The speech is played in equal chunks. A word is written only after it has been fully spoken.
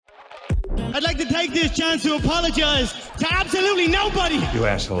I'd like to take this chance to apologize to absolutely nobody. You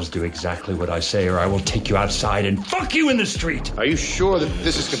assholes do exactly what I say, or I will take you outside and fuck you in the street. Are you sure that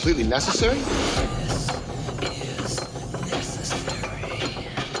this is completely necessary?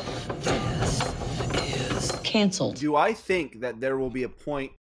 Canceled. Do I think that there will be a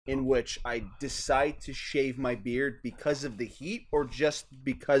point in which I decide to shave my beard because of the heat, or just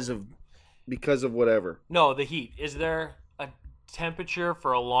because of whatever? No, the heat. Is there a temperature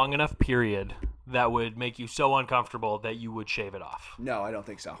for a long enough period that would make you so uncomfortable that you would shave it off? No, I don't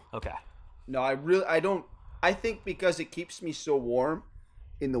think so. Okay. No, I don't. I think because it keeps me so warm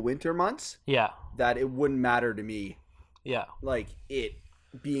in the winter months Yeah. that it wouldn't matter to me, Yeah. like it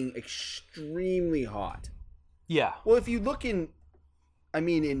being extremely hot. Yeah. Well, if you look in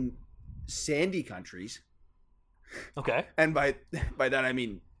sandy countries, Okay. and by that I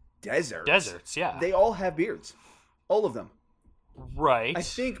mean deserts. Deserts, yeah. They all have beards. All of them. Right. I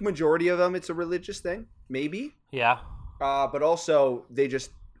think majority of them, it's a religious thing. Maybe. Yeah. But also, they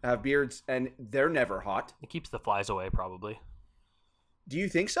just have beards, and they're never hot. It keeps the flies away, probably. Do you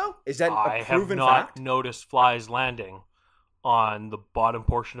think so? Is that I a have proven not fact? noticed flies landing on the bottom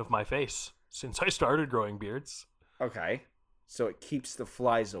portion of my face since I started growing beards. Okay. So it keeps the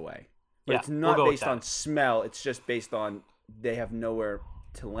flies away. But Yeah, it's not we'll go with based on that. smell. It's just based on they have nowhere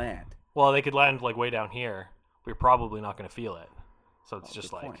to land. Well, they could land like way down here. We're probably not going to feel it. So it's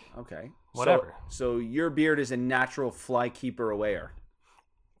just Good like point. Okay. whatever. So your beard is a natural fly keeper awayer.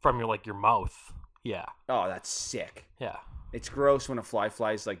 From your mouth. Yeah. Oh, that's sick. Yeah. It's gross when a fly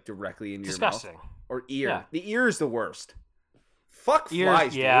flies like directly into your mouth. Disgusting. Or ear. Yeah. The ear is the worst. Fuck Ears,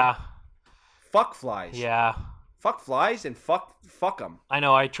 flies, yeah. dude. Fuck flies. Yeah. Fuck flies and fuck them. I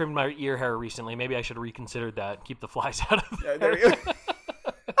know. I trimmed my ear hair recently. Maybe I should have reconsidered that. Keep the flies out of Yeah, it. there you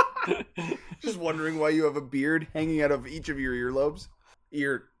Just wondering why you have a beard hanging out of each of your earlobes.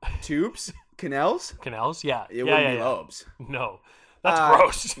 Ear tubes? Canals? Canals? Yeah. It yeah, wouldn't be yeah. lobes. No. That's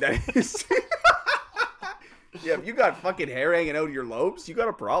gross. That is... Yeah, if you got fucking hair hanging out of your lobes, you got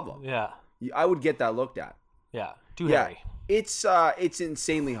a problem. Yeah. I would get that looked at. Yeah. Too Yeah, hairy. it's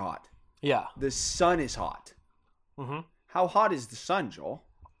insanely hot. Yeah. The sun is hot. Mm-hmm. How hot is the sun, Joel?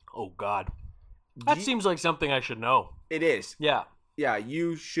 Oh, God. That seems like something I should know. It is. Yeah. Yeah,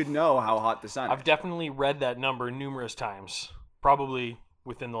 you should know how hot the sun I've is. definitely read that number numerous times. Probably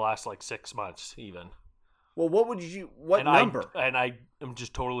within the last 6 months, even. Well, what and number? I am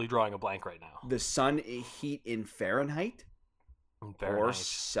just totally drawing a blank right now. The sun heat in Fahrenheit? In Or Fahrenheit.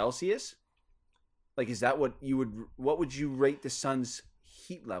 Celsius? Like, is that what would you rate the sun's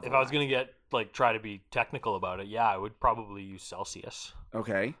heat level? If I was at? going to try to be technical about it, yeah, I would probably use Celsius.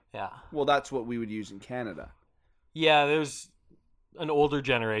 Okay. Yeah. Well, that's what we would use in Canada. Yeah, there's an older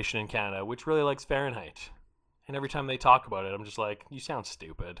generation in Canada which really likes Fahrenheit. And every time they talk about it, I'm just like, you sound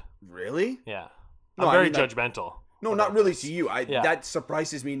stupid. Really? Yeah. No, I'm I very mean, like- judgmental. No, about not really this. to you. Yeah. That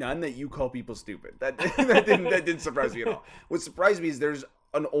surprises me none that you call people stupid. That didn't surprise me at all. What surprised me is there's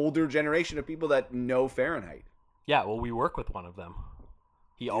an older generation of people that know Fahrenheit. Yeah, well, we work with one of them.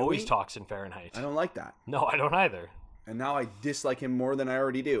 He always we? talks in Fahrenheit. I don't like that. No, I don't either. And now I dislike him more than I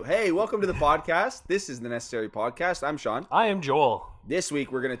already do. Hey, welcome to the podcast. This is the Necessary Podcast. I'm Sean. I am Joel. This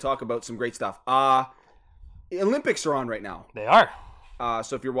week we're going to talk about some great stuff. Olympics are on right now. They are.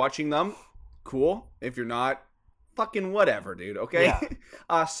 So if you're watching them, cool. If you're not, fucking whatever, dude. Okay.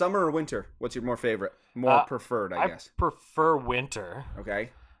 Yeah. Summer or winter? What's your more favorite? More preferred, I guess. I prefer winter. Okay.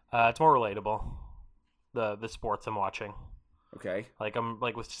 It's more relatable. The sports I'm watching. Okay. I'm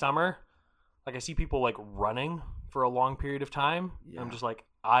with summer, I see people running for a long period of time. Yeah. I'm just like,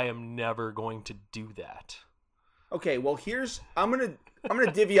 I am never going to do that. Okay. Well, I'm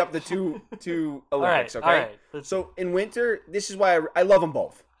gonna divvy up the two Olympics. All Okay. right. So in winter, this is why I love them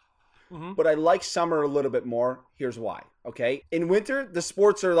both. Mhm. But I like summer a little bit more. Here's why. Okay. In winter, the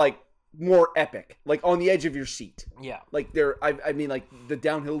sports are more epic, on the edge of your seat. Yeah. I mean, the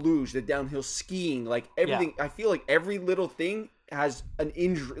downhill luge, the downhill skiing, everything. I feel like every little thing has an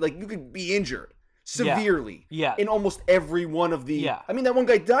injury. You could be injured severely. Yeah. In almost every one of the. Yeah. I mean, that one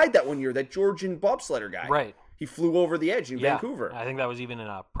guy died that one year. That Georgian bobsledder guy. Right. He flew over the edge in Yeah. Vancouver. I think that was even in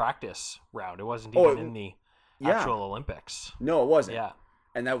a practice round. It wasn't Oh, even in the yeah. actual Olympics. No, it wasn't. Yeah.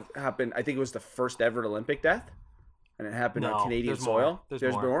 And that happened. I think it was the first ever Olympic death, and it happened No, on Canadian there's more. soil.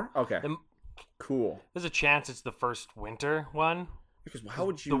 There's more. Okay. The- Cool. There's a chance it's the first winter one. Because how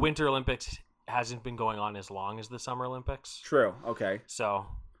would you? The Winter Olympics hasn't been going on as long as the Summer Olympics. True. Okay. So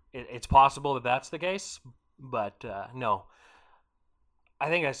it's possible that that's the case, but no. I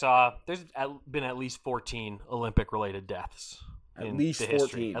think I saw there's been at least 14 Olympic-related deaths At in least the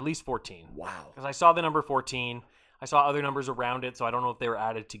history. 14. At least 14. Wow. Because I saw the number 14. I saw other numbers around it, so I don't know if they were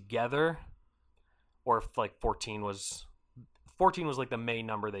added together or if like 14 was like the main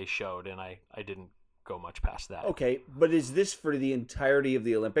number they showed, and I didn't go much past that. Okay, but is this for the entirety of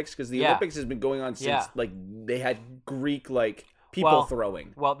the Olympics? Because the Olympics has been going on since like they had Greek like people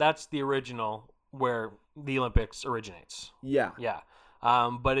throwing. Well, that's the original where the Olympics originates. Yeah. Yeah.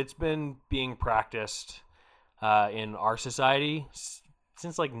 But it's been being practiced in our society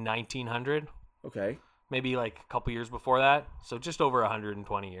since like 1900. Okay. Maybe like a couple years before that. So just over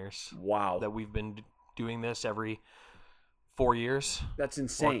 120 years. Wow. That we've been doing this every 4 years. That's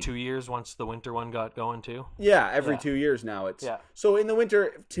insane. Or 2 years once the winter one got going too. Yeah, every 2 years now. It's So in the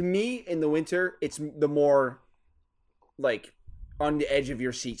winter, to me, it's the more like on the edge of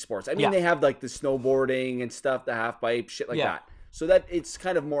your seat sports. I mean, they have like the snowboarding and stuff, the half pipe, shit like that. So that it's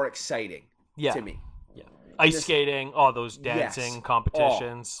kind of more exciting to me. Yeah. Ice skating, those dancing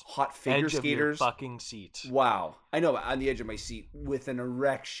competitions. Hot figure edge skaters. Of your fucking seat. Wow. I know, on the edge of my seat with an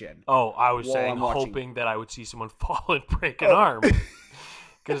erection. Oh, I was saying, hoping that I would see someone fall and break an arm.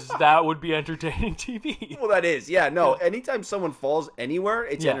 Because that would be entertaining TV. Well, that is. Yeah, no. Anytime someone falls anywhere,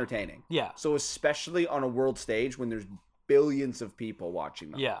 it's entertaining. Yeah. So especially on a world stage when there's billions of people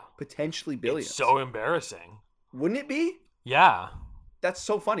watching them. Yeah. Potentially billions. It's so embarrassing. Wouldn't it be? Yeah. That's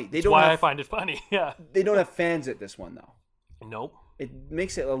so funny. That's why I find it funny. Yeah. They don't have fans at this one, though. Nope. It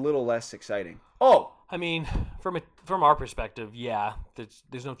makes it a little less exciting. Oh! I mean, from our perspective,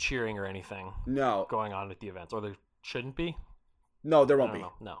 there's no cheering or anything going on at the events. Or there shouldn't be. No, there won't be.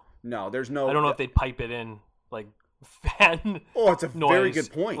 No, there's no. I don't know if they'd pipe it in like fan. Oh, it's a very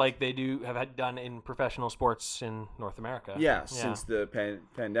good point. Like they have done in professional sports in North America. Yeah, since the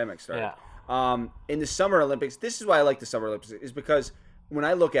pandemic started. Yeah. In the Summer Olympics, this is why I like the Summer Olympics, is because when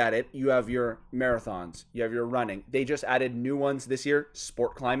I look at it, you have your marathons, you have your running. They just added new ones this year: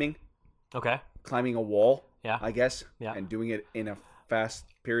 sport climbing. Okay. Climbing a wall. Yeah. I guess. Yeah. And doing it in a fast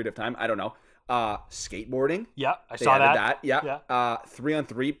period of time. I don't know. Skateboarding. Yeah, I saw that. Yeah.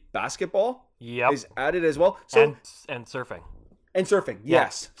 3-on-3 basketball. Yep. Is added as well. So and surfing. And surfing.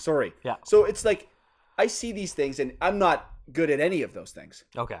 Yes. Yeah. Sorry. Yeah. So it's like I see these things and I'm not good at any of those things.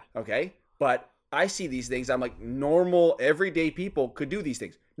 Okay. But I see these things. I'm like, normal everyday people could do these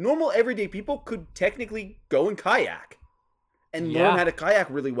things. Normal everyday people could technically go and kayak and learn how to kayak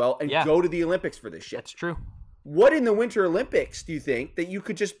really well and go to the Olympics for this shit. That's true. What in the Winter Olympics do you think that you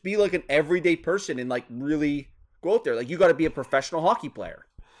could just be like an everyday person and like really go out there? Like you got to be a professional hockey player.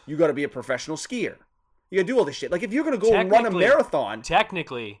 You got to be a professional skier. You got to do all this shit. Like if you're going to go and run a marathon.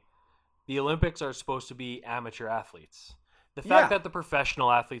 Technically, the Olympics are supposed to be amateur athletes. The fact that the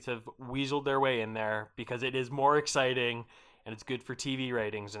professional athletes have weaseled their way in there because it is more exciting and it's good for TV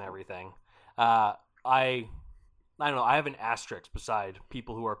ratings and everything. I don't know. I have an asterisk beside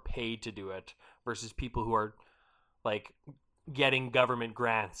people who are paid to do it versus people who are like getting government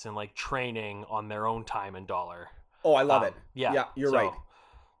grants and like training on their own time and dollar. Oh, I love it. Yeah, you're right.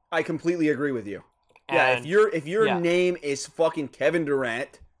 I completely agree with you. Yeah, if your name is fucking Kevin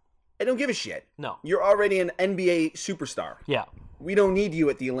Durant, I don't give a shit. No. You're already an NBA superstar. Yeah. We don't need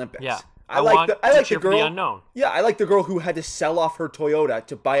you at the Olympics. Yeah. I like the girl. The unknown. Yeah, I like the girl who had to sell off her Toyota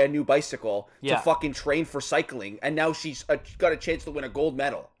to buy a new bicycle to fucking train for cycling, and now she's got a chance to win a gold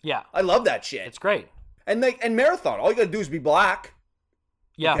medal. Yeah. I love that shit. It's great. And marathon, all you gotta do is be black.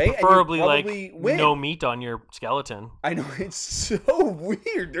 Yeah, okay? preferably like win. No meat on your skeleton. I know, it's so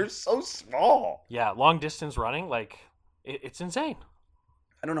weird. They're so small. Yeah, long distance running, like it's insane.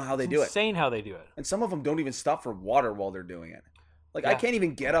 I don't know how they do it. Insane how they do it. And some of them don't even stop for water while they're doing it. Like, I can't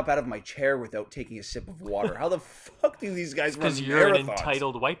even get up out of my chair without taking a sip of water. How the fuck do these guys run marathons? Because you're an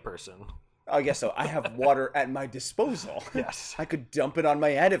entitled white person. I guess so. I have water at my disposal. Yes. I could dump it on my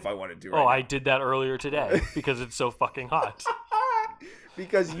head if I wanted to. Right now. I did that earlier today because it's so fucking hot.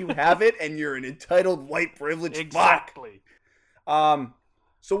 Because you have it and you're an entitled white privileged exactly. fuck.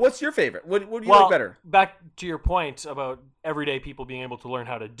 So what's your favorite? What do you like better? Back to your point about everyday people being able to learn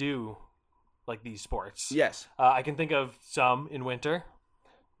how to do like these sports. Yes. I can think of some in winter.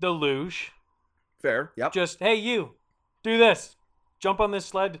 The luge. Fair. Yep. Just, hey, you, do this. Jump on this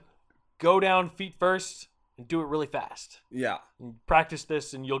sled, go down feet first, and do it really fast. Yeah. And practice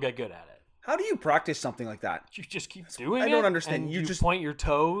this, and you'll get good at it. How do you practice something like that? You just keep doing it. I don't understand. And you just point your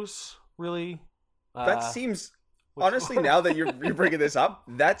toes, really. That seems... Honestly, now that you're bringing this up,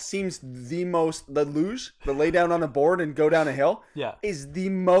 that seems the luge, the lay down on a board and go down a hill, is the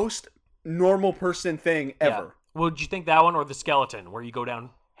most normal person thing ever. Yeah. Well, did you think that one or the skeleton where you go down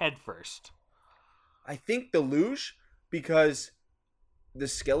head first? I think the luge, because the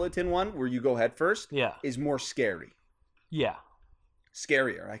skeleton one where you go head first is more scary. Yeah.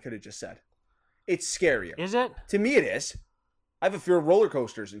 Scarier, I could have just said. It's scarier. Is it? To me, it is. I have a fear of roller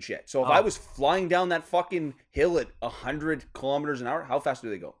coasters and shit. So if I was flying down that fucking hill at 100 kilometers an hour, how fast do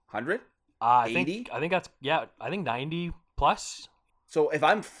they go? 100? 80? I think that's, I think 90 plus. So if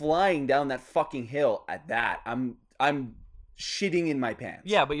I'm flying down that fucking hill at that, I'm shitting in my pants.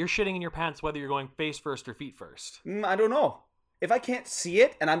 Yeah, but you're shitting in your pants whether you're going face first or feet first. I don't know. If I can't see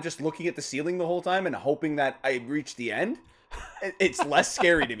it and I'm just looking at the ceiling the whole time and hoping that I reach the end, it's less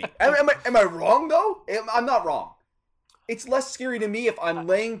scary to me. Am I wrong though? I'm not wrong. It's less scary to me if I'm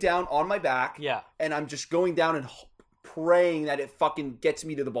laying down on my back and I'm just going down and praying that it fucking gets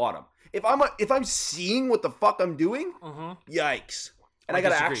me to the bottom. If I'm seeing what the fuck I'm doing, yikes. And I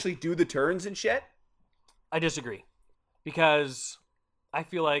gotta actually do the turns and shit. I disagree. Because I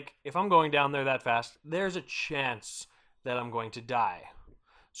feel like if I'm going down there that fast, there's a chance that I'm going to die.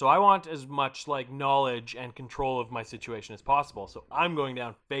 So I want as much like knowledge and control of my situation as possible. So I'm going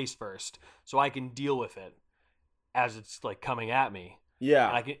down face first so I can deal with it as it's like coming at me.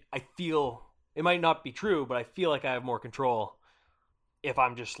 Yeah. And I feel it might not be true, but I feel like I have more control if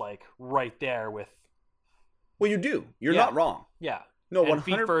I'm just like right there with. Well, you do. You're not wrong. Yeah. No, 100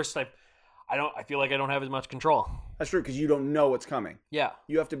 feet first. I feel like I don't have as much control. That's true because you don't know what's coming. Yeah.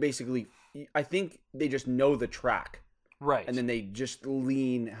 You have to basically. I think they just know the track. Right. And then they just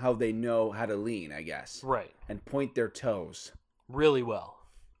lean how they know how to lean, I guess. Right. And point their toes. Really well.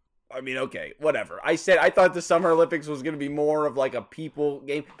 I mean, okay, whatever. I thought the Summer Olympics was going to be more of like a people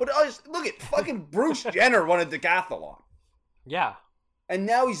game. But look at fucking Bruce Jenner won a decathlon. Yeah. And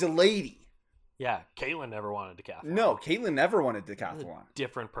now he's a lady. Yeah. Caitlyn never wanted decathlon. No, Caitlyn never won a decathlon.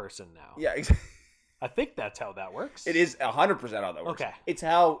 Different person now. Yeah, exactly. I think that's how that works. It is 100% how that works. Okay. It's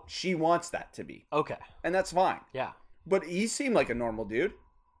how she wants that to be. Okay. And that's fine. Yeah. But he seemed like a normal dude.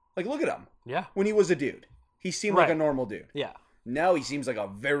 Like, look at him. Yeah. When he was a dude, he seemed like a normal dude. Yeah. Now he seems like a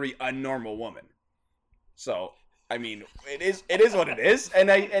very unnormal woman. So, I mean, it is what it is, and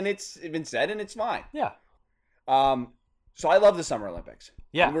it's been said, and it's fine. Yeah. So I love the Summer Olympics.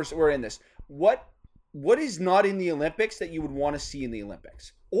 Yeah. And we're in this. What is not in the Olympics that you would want to see in the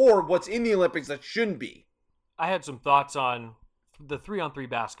Olympics, or what's in the Olympics that shouldn't be? I had some thoughts on the 3-on-3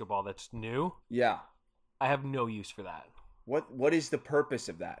 basketball that's new. Yeah. I have no use for that. What is the purpose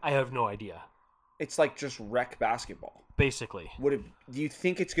of that? I have no idea. It's like just rec basketball. Basically. Do you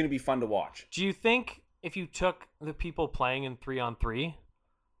think it's going to be fun to watch? Do you think if you took the people playing in 3-on-3,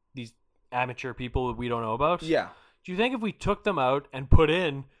 these amateur people that we don't know about? Yeah. Do you think if we took them out and put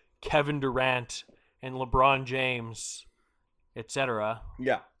in Kevin Durant and LeBron James, etc.,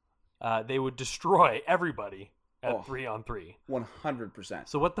 they would destroy everybody at 3-on-3? 100%.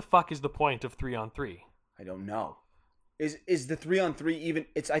 So what the fuck is the point of 3-on-3? I don't know. Is the 3-on-3 even?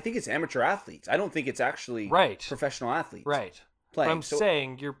 I think it's amateur athletes. I don't think it's actually professional athletes. Right. Playing. But I'm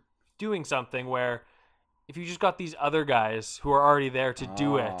saying you're doing something where if you just got these other guys who are already there to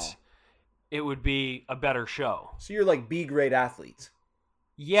do it, it would be a better show. So you're like B grade athletes.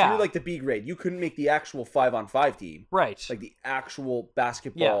 Yeah. So you're like the B grade. You couldn't make the actual 5-on-5 team. Right. Like the actual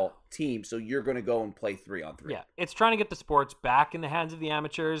basketball team. So you're going to go and play 3-on-3. Yeah. It's trying to get the sports back in the hands of the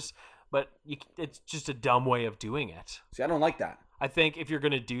amateurs, but it's just a dumb way of doing it. See, I don't like that. I think if you're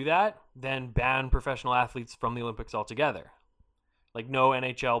going to do that, then ban professional athletes from the Olympics altogether. Like no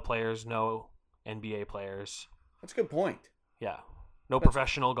NHL players, no NBA players. That's a good point. Yeah. No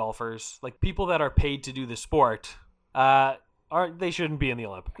professional golfers. Like people that are paid to do the sport, they shouldn't be in the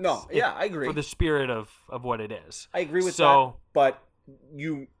Olympics. No, I agree. For the spirit of what it is. I agree with that. But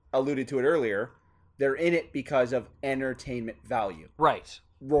you alluded to it earlier. They're in it because of entertainment value. Right.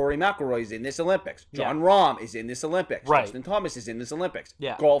 Rory McIlroy is in this Olympics. John Rahm is in this Olympics. Right. Justin Thomas is in this Olympics.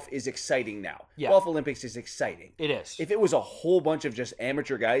 Yeah. Golf is exciting now. Yeah. Golf Olympics is exciting. It is. If it was a whole bunch of just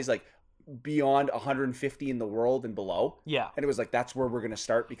amateur guys, like beyond 150 in the world and below, and it was like, that's where we're going to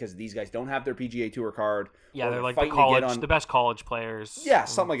start because these guys don't have their PGA Tour card. Yeah, they're like the best college players. Yeah,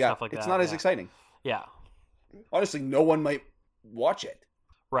 something like that. It's not as exciting. Yeah. Honestly, no one might watch it.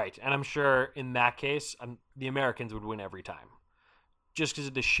 Right. And I'm sure in that case, the Americans would win every time. Just because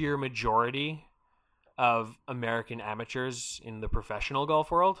of the sheer majority of American amateurs in the professional golf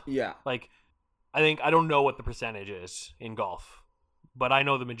world. Yeah. Like, I don't know what the percentage is in golf, but I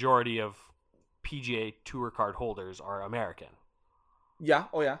know the majority of PGA Tour card holders are American. Yeah.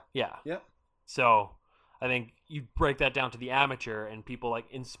 Oh, yeah. Yeah. Yeah. So I think you break that down to the amateur and people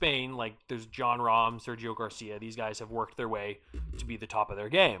like in Spain, like there's John Rahm, Sergio Garcia. These guys have worked their way to be the top of their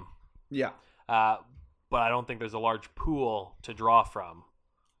game. Yeah. But I don't think there's a large pool to draw from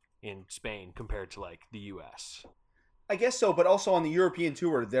in Spain compared to like the US. I guess so, but also on the European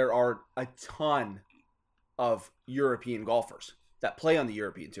Tour, there are a ton of European golfers. that play on the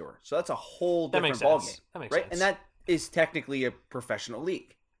European Tour. So that's a whole different makes ballgame. sense. That makes right? sense. And that is technically a professional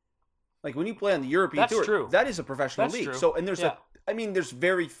league. Like when you play on the European Tour, true. that is a professional That's league. true. So and there's Yeah. there's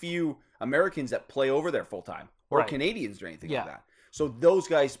very few Americans that play over there full time or Right. Canadians or anything Yeah. like that. So those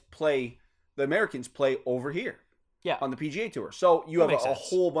guys play, the Americans play over here Yeah. on the PGA Tour. So you That have a makes sense.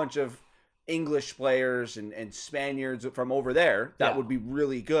 whole bunch of English players and Spaniards from over there that Yeah. would be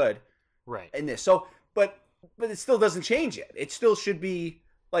really good Right. in this. So, but it still doesn't change it. It still should be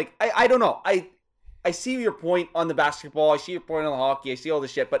like, I don't know. I see your point on the basketball. I see your point on the hockey. I see all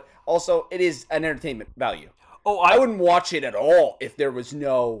this shit, but also it is an entertainment value. Oh, I wouldn't watch it at all if there was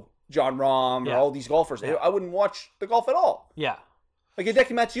no John Rahm or Yeah. all these golfers. Yeah. I wouldn't watch the golf at all. Yeah. Like Hideki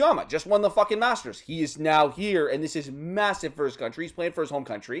Matsuyama just won the fucking Masters. He is now here, and this is massive for his country. He's playing for his home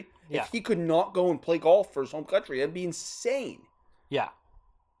country. Yeah. If he could not go and play golf for his home country, that'd be insane. Yeah.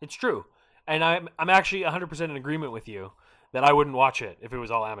 It's true. And I'm actually 100% in agreement with you that I wouldn't watch it if it was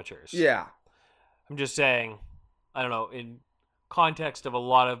all amateurs. Yeah. I'm just saying, I don't know, in context of a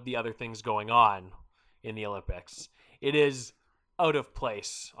lot of the other things going on in the Olympics, it is out of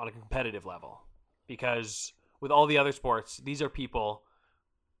place on a competitive level. Because with all the other sports, these are people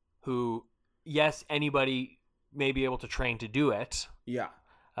who, yes, anybody may be able to train to do it, Yeah.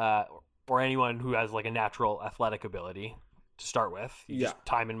 or anyone who has like a natural athletic ability to start with. You Yeah. just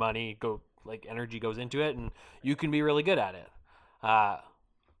time and money energy goes into it, and you can be really good at it.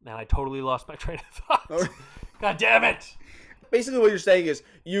 And I totally lost my train of thought. God damn it! Basically what you're saying is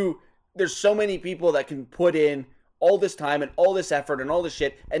there's so many people that can put in all this time and all this effort and all this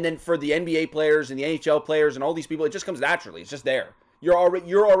shit, and then for the NBA players and the NHL players and all these people, it just comes naturally. It's just there. You're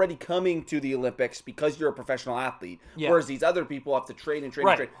already coming to the Olympics because you're a professional athlete. Yeah. Whereas these other people have to train and train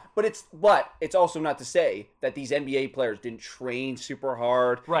Right. and train. But it's also not to say that these NBA players didn't train super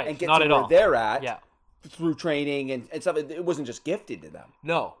hard Right, and get not to at where all. they're at Yeah. through training and stuff. It wasn't just gifted to them.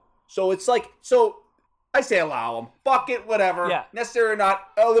 No. So it's like, I say allow them. Fuck it, whatever. Yeah. Necessary or not,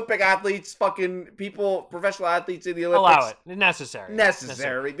 Olympic athletes, fucking people, professional athletes in the Olympics. Allow it. Necessary.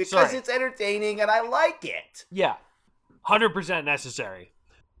 Necessary because Sorry. it's entertaining and I like it. Yeah. 100% necessary.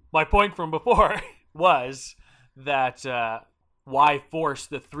 My point from before was that why force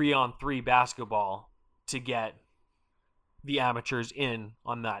the 3-on-3 basketball to get the amateurs in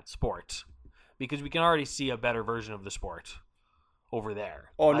on that sport? Because we can already see a better version of the sport over there.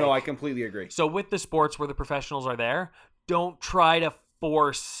 Oh, no, I completely agree. So with the sports where the professionals are there, don't try to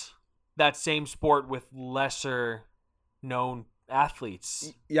force that same sport with lesser known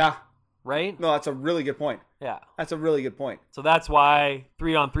athletes, Yeah. right? No, that's a really good point. Yeah. That's a really good point. So that's why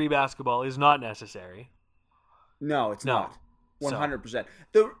 3-on-3 basketball is not necessary. No, it's No. not. 100%.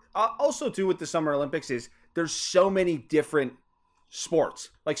 The also, too, with the Summer Olympics is there's so many different sports,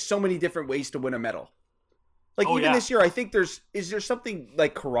 like so many different ways to win a medal. Like even this year, I think is there something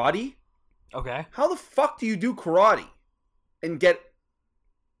like karate? Okay. How the fuck do you do karate and get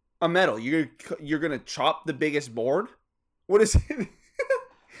a medal? You're gonna chop the biggest board? What is it?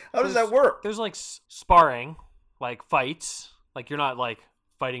 How does that work? There's like sparring, like fights. Like you're not like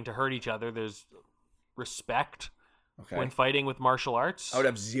fighting to hurt each other. There's respect when fighting with martial arts. I would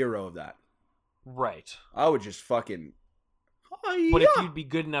have zero of that. Right. I would just fucking. But if you'd be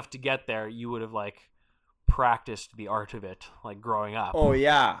good enough to get there, you would have like practiced the art of it, like growing up. Oh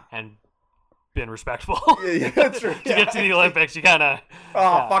yeah. And been respectful. Yeah, that's right. To get to the Olympics, you kind of.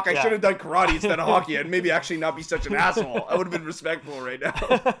 Oh fuck! I should have done karate instead of hockey, and maybe actually not be such an asshole. I would have been respectful right now.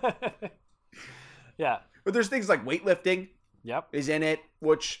 Yeah. But there's things like weightlifting. Yep. Is in it,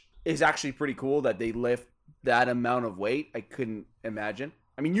 which is actually pretty cool that they lift that amount of weight. I couldn't imagine.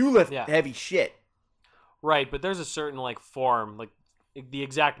 I mean, you lift heavy shit. Right, but there's a certain like form, like the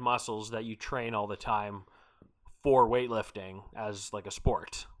exact muscles that you train all the time for weightlifting as like a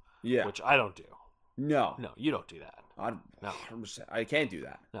sport. Yeah. Which I don't do. No. No, you don't do that. No. I can't do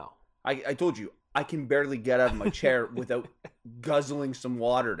that. No. I told you, I can barely get out of my chair without guzzling some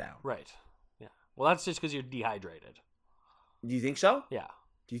water down. Right. Yeah. Well, that's just because you're dehydrated. Do you think so? Yeah.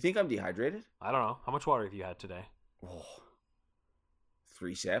 Do you think I'm dehydrated? I don't know. How much water have you had today? Oh,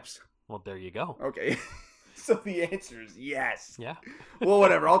 3 sips. Well, there you go. Okay. So the answer is yes. Yeah. Well,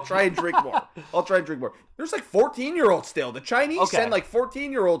 whatever. I'll try and drink more. There's like 14-year-olds still. The Chinese send like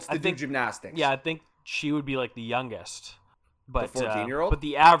 14-year-olds to do gymnastics. Yeah, I think she would be like the youngest. But the 14-year-old? But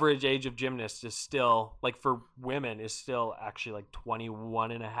the average age of gymnast is still, like for women, is still actually like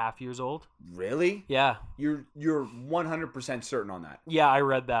 21 and a half years old. Really? Yeah. You're 100% certain on that? Yeah, I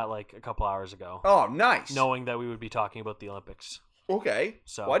read that like a couple hours ago. Oh, nice. Knowing that we would be talking about the Olympics. Okay.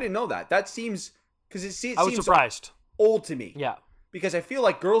 So well, I didn't know that. That seems... Because it I was seems surprised. Old to me. Yeah. Because I feel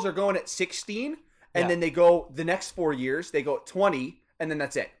like girls are going at 16 And then they go the next 4 years, they go at 20, and then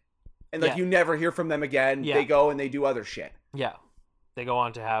that's it. And like you never hear from them again. Yeah. They go and they do other shit. Yeah. They go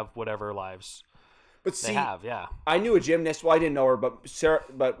on to have whatever lives they have, I knew a gymnast. Well, I didn't know her,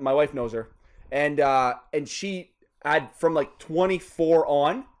 but my wife knows her. And she had from like 24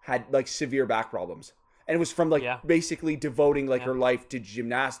 on had like severe back problems. And it was from like basically devoting like her life to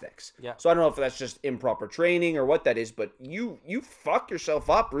gymnastics. Yeah. So I don't know if that's just improper training or what that is, but you fuck yourself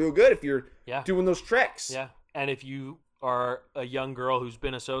up real good if you're doing those tricks. Yeah. And if you are a young girl who's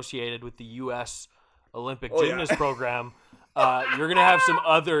been associated with the U.S. Olympic gymnast program, you're going to have some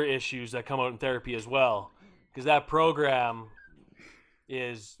other issues that come out in therapy as well. Because that program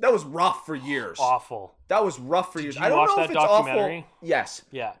is... That was rough for years. Awful. That was rough for years. I don't know if it's documentary? Awful. Yes.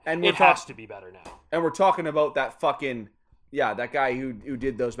 Yeah. And it has to be better now. And we're talking about that fucking... Yeah, that guy who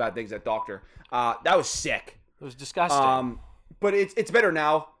did those bad things, that doctor. That was sick. It was disgusting. But it's better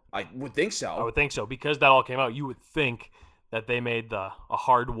now. I would think so. I would think so. Because that all came out, you would think that they made a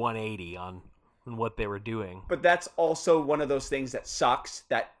hard 180 on what they were doing. But that's also one of those things that sucks,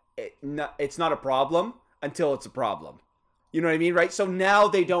 that it's not a problem until it's a problem. You know what I mean, right? So now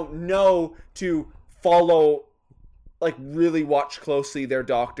they don't know to follow, like really watch closely their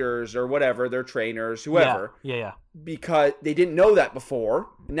doctors or whatever, their trainers, whoever. Yeah. Because they didn't know that before.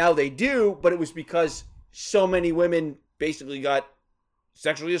 Now they do, but it was because so many women basically got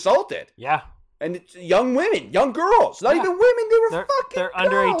sexually assaulted. Yeah. And it's young women, young girls, not even women. They're under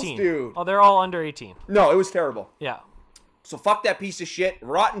girls, 18, dude. Oh, they're all under 18. No, it was terrible. Yeah. So fuck that piece of shit.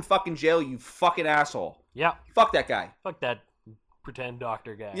 Rot in fucking jail, you fucking asshole. Yeah. Fuck that guy. Fuck that pretend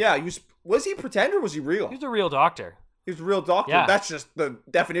doctor guy. Yeah. Was he pretend or was he real? He was a real doctor. He was a real doctor. Yeah. That's just the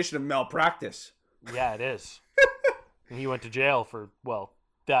definition of malpractice. Yeah, it is. And he went to jail for, well,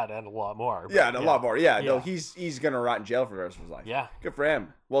 that and a lot more. But, a lot more. Yeah. No, he's gonna rot in jail for the rest of his life. Yeah. Good for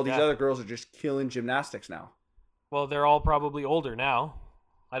him. Well, these other girls are just killing gymnastics now. Well, they're all probably older now.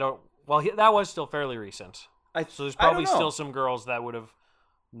 That was still fairly recent. So there's probably still some girls that would have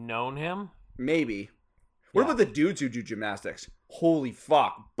known him. Maybe. What about the dudes who do gymnastics? Holy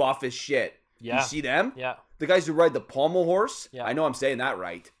fuck, buff as shit. Yeah. You see them? Yeah. The guys who ride the pommel horse? Yeah. I know I'm saying that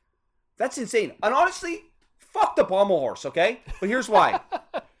right. That's insane. And honestly, fuck the pommel horse, okay? But here's why.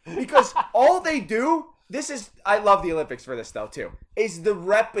 Because all they do, I love the Olympics for this though too, is the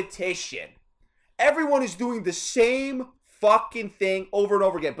repetition. Everyone is doing the same fucking thing over and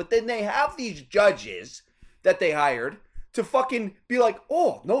over again. But then they have these judges that they hired to fucking be like,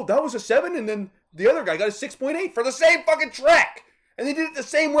 oh, no, that was a 7, and then the other guy got a 6.8 for the same fucking trick. And they did it the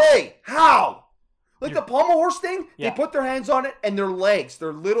same way. How? Like the pommel horse thing, they put their hands on it and their legs,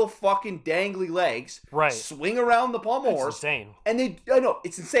 their little fucking dangly legs, swing around the pommel horse. It's insane. And I know,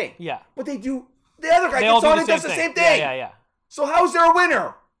 it's insane. Yeah. But the other guy gets on and does the same thing. Yeah. So how's there a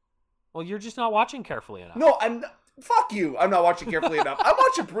winner? Well, you're just not watching carefully enough. No, fuck you. I'm not watching carefully enough. I'm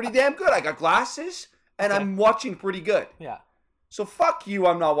watching pretty damn good. I got glasses. And I'm watching pretty good. Yeah. So fuck you,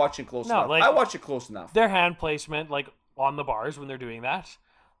 I'm not watching close enough. I watch it close enough. Their hand placement, like, on the bars when they're doing that,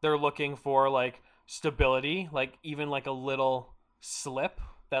 they're looking for, like, stability, like, even, like, a little slip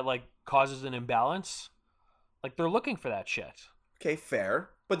that, like, causes an imbalance. Like, they're looking for that shit. Okay,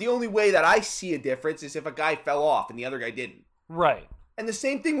 fair. But the only way that I see a difference is if a guy fell off and the other guy didn't. Right. And the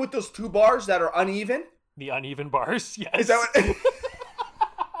same thing with those two bars that are uneven. The uneven bars, yes. Is that what...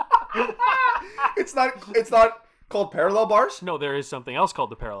 It's not called parallel bars? No, there is something else called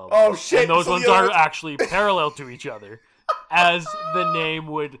the parallel bars. Oh, shit. And those ones are actually parallel to each other, as the name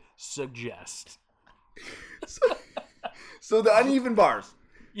would suggest. So the uneven bars.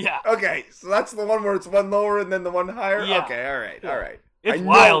 Yeah. Okay, so that's the one where it's one lower and then the one higher? Yeah. Okay, all right. It's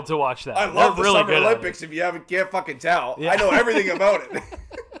wild to watch that. I love the Summer Olympics if you can't fucking tell. Yeah. I know everything about it.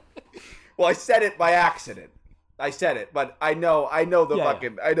 Well, I said it by accident. But I know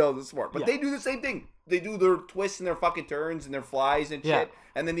the sport. But they do the same thing. They do their twists and their fucking turns and their flies and shit.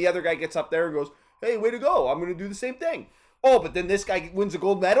 And then the other guy gets up there and goes, hey, way to go. I'm going to do the same thing. Oh, but then this guy wins a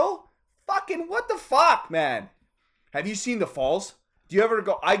gold medal? Fucking what the fuck, man? Have you seen the falls? Do you ever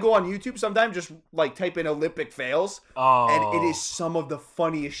go? I go on YouTube sometimes, just like type in Olympic fails. Oh. And it is some of the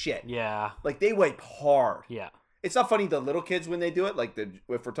funniest shit. Yeah. Like they wipe hard. Yeah. It's not funny the little kids when they do it, like if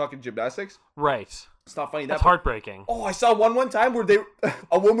we're talking gymnastics. Right. It's not funny. That's heartbreaking. Oh, I saw one time where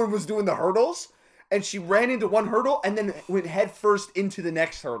a woman was doing the hurdles and she ran into one hurdle and then went head first into the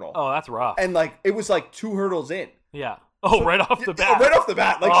next hurdle. Oh, that's rough. And like it was like 2 hurdles in. Yeah. Oh, so, right off the bat. Right off the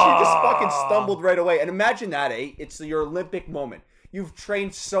bat. Like she just fucking stumbled right away. And imagine that, It's your Olympic moment. You've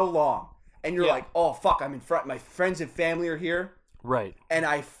trained so long and you're like, oh fuck, I'm in front. My friends and family are here. Right. And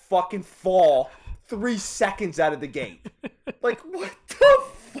I fucking fall 3 seconds out of the gate. Like, what the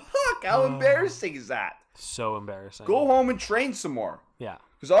fuck, Like, how embarrassing is that? So embarrassing. Go home and train some more. Yeah.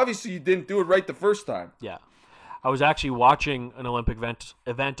 Because obviously you didn't do it right the first time. Yeah. I was actually watching an Olympic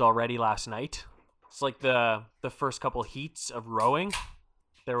event already last night. It's like the first couple heats of rowing.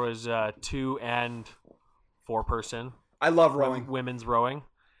 There was 2 and 4 person. I love rowing. Women's rowing.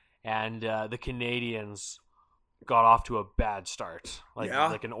 And the Canadians got off to a bad start.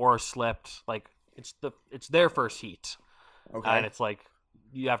 Like an oar slipped. Like it's their first heat. Okay. And it's like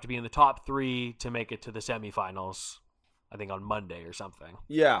you have to be in the top 3 to make it to the semifinals. I think on Monday or something.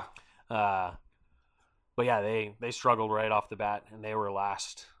 Yeah. But yeah, they struggled right off the bat, and they were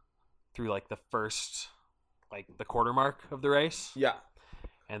last through like the first, like the quarter mark of the race. Yeah.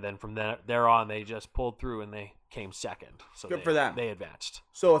 And then from there on, they just pulled through and they came second. So good for them. They advanced.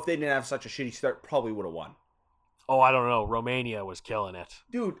 So if they didn't have such a shitty start, probably would have won. Oh, I don't know. Romania was killing it.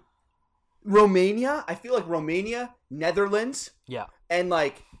 Dude, Romania, I feel like Romania, Netherlands, yeah, and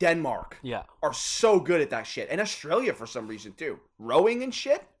like Denmark, yeah, are so good at that shit. And Australia for some reason too. Rowing and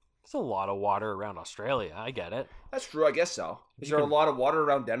shit. There's a lot of water around Australia. I get it. That's true. I guess so. Is there a lot of water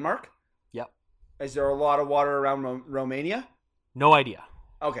around Denmark? Yep. Is there a lot of water around Romania? No idea.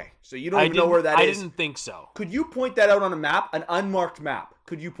 Okay, so you don't even know where that is. I didn't think so. Could you point that out on a map, an unmarked map?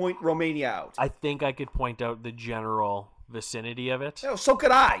 Could you point Romania out? I think I could point out the general vicinity of it. No, so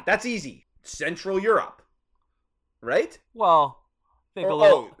could I. That's easy. Central Europe, right? Well, I think a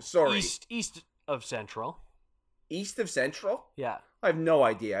little. Oh, sorry. East of Central. East of Central? Yeah. I have no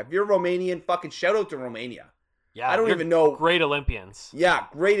idea. If you're Romanian, fucking shout out to Romania. Yeah. I don't even know. Great Olympians. Yeah,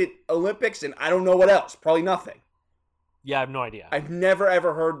 great at Olympics, and I don't know what else. Probably nothing. Yeah, I have no idea. I've never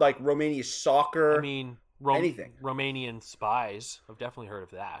ever heard like Romania's soccer. I mean, anything. Romanian spies. I've definitely heard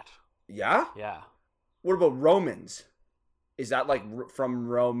of that. Yeah? Yeah. What about Romans? Is that like from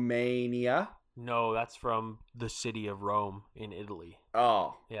Romania? No, that's from the city of Rome in Italy.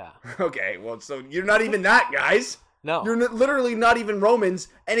 Oh. Yeah. Okay, well, so you're not even that, guys. No. You're literally not even Romans,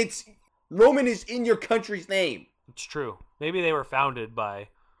 and Roman is in your country's name. It's true. Maybe they were founded by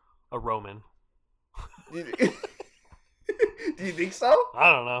a Roman. Do you think so?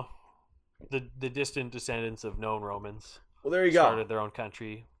 I don't know. The distant descendants of known Romans. Well, there you started go. Their own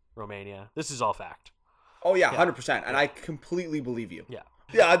country, Romania. This is all fact. Oh yeah, 100%, and I completely believe you. Yeah.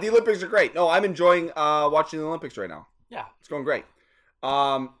 Yeah, the Olympics are great. No, I'm enjoying watching the Olympics right now. Yeah. It's going great.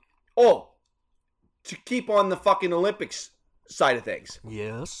 To keep on the fucking Olympics side of things.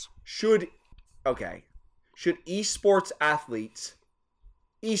 Yes. Should esports athletes,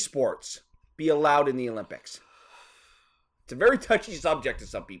 be allowed in the Olympics? It's a very touchy subject to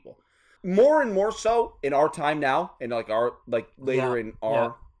some people. More and more so in our time now, and later in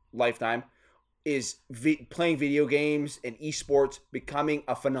our lifetime, is playing video games and esports becoming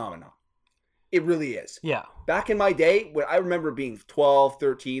a phenomenon. It really is. Yeah. Back in my day, when I remember being 12,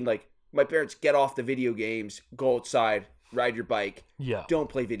 13, like my parents get off the video games, go outside, ride your bike. Yeah. Don't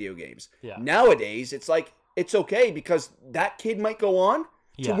play video games. Yeah. Nowadays, it's like, it's okay because that kid might go on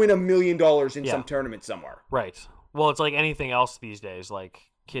to win $1 million in some tournament somewhere. Right. Well, it's like anything else these days. Like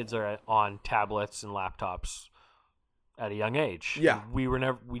kids are on tablets and laptops at a young age. Yeah. We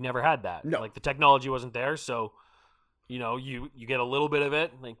never had that. No. Like the technology wasn't there, so you get a little bit of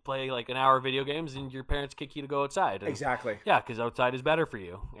it, like play like an hour of video games, and your parents kick you to go outside. And, Exactly. Yeah, because outside is better for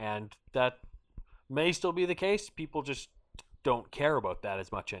you, and that may still be the case. People just don't care about that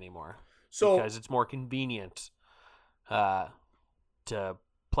as much anymore. So because it's more convenient to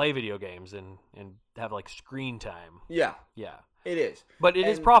play video games and have like screen time. Yeah. Yeah. It is. But it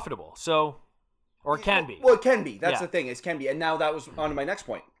is profitable, so or it can be. Well, it can be. That's the thing. It can be. And now that was on to my next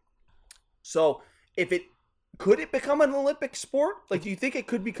point. So could it become an Olympic sport? Like, do you think it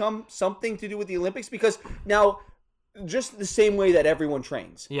could become something to do with the Olympics? Because now, just the same way that everyone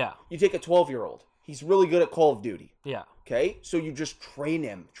trains. Yeah. You take a 12-year-old. He's really good at Call of Duty. Yeah. Okay? So you just train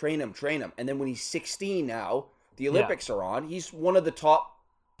him. And then when he's 16 now, the Olympics are on. He's one of the top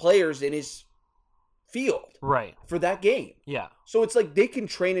players in his field. Right. For that game. Yeah. So it's like they can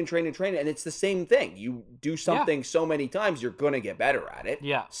train, and it's the same thing. You do something so many times, you're going to get better at it.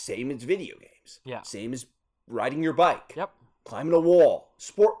 Yeah. Same as video games. Yeah. Same as riding your bike. Yep. Climbing a wall.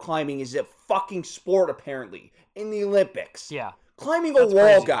 Sport climbing is a fucking sport, apparently, in the Olympics. Yeah. Climbing a wall,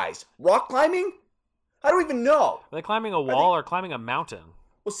 crazy. Guys. Rock climbing? I don't even know. Are they climbing a wall or climbing a mountain?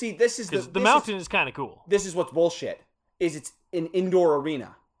 Well, see, this is the mountain is kind of cool. This is what's bullshit. It's an indoor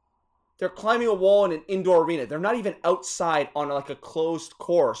arena. They're climbing a wall in an indoor arena. They're not even outside on like a closed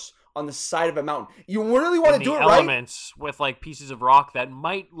course on the side of a mountain. You really want to do it right? Elements with like pieces of rock that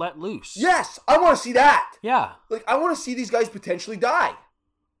might let loose. Yes, I want to see that. Yeah. Like I want to see these guys potentially die.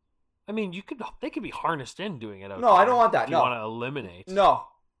 I mean, they could be harnessed in doing it. No, I don't want that. You want to eliminate. No.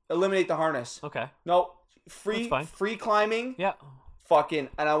 Eliminate the harness. Okay. No, That's fine. free climbing. Yeah. Fucking,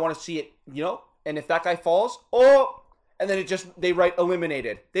 and I want to see it, and if that guy falls, and then they write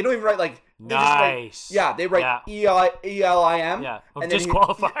eliminated. They don't even write like, nice. They write ELIM. Yeah. And then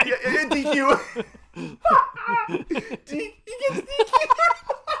disqualified. DQ. He gets DQ.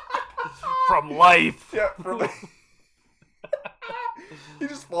 From life. Yeah, from life. He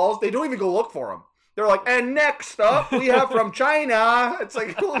just falls. They don't even go look for him. They're like, and next up, we have from China. It's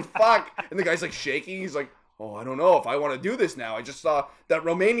like, holy fuck. And the guy's like shaking. He's like, oh, I don't know if I want to do this now. I just saw that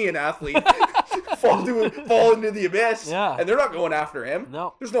Romanian athlete fall into the abyss. Yeah. And they're not going after him.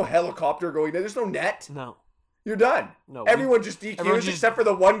 No. There's no helicopter going there. There's no net. No. You're done. No. Everyone just DQs except for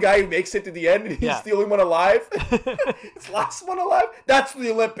the one guy who makes it to the end and he's the only one alive. It's the last one alive. That's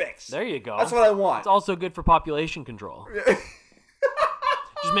the Olympics. There you go. That's what I want. It's also good for population control.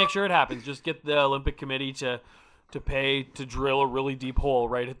 Just make sure it happens. Just get the Olympic Committee to pay to drill a really deep hole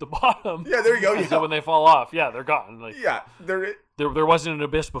right at the bottom. Yeah, there you go. So when they fall off, they're gone. Like, there wasn't an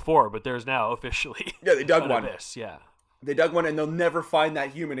abyss before, but there's now officially. Yeah, they dug an one. Abyss. Yeah. They dug one, and they'll never find that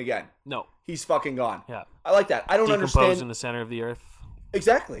human again. No. He's fucking gone. Yeah. I like that. I don't understand. in the center of the earth.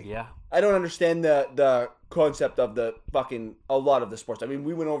 Exactly. Yeah. I don't understand the concept of the fucking a lot of the sports. I mean,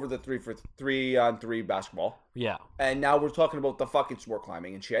 we went over the 3-on-3 basketball. Yeah. And now we're talking about the fucking sport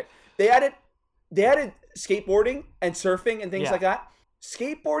climbing and shit. They added skateboarding and surfing and things like that.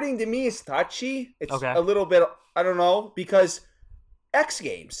 Skateboarding to me is touchy. It's a little bit, I don't know, because X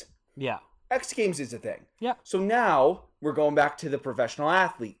Games. Yeah. X Games is a thing. Yeah. So now we're going back to the professional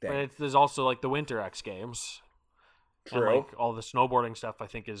athlete thing. But there's also like the Winter X Games. True. And like all the snowboarding stuff I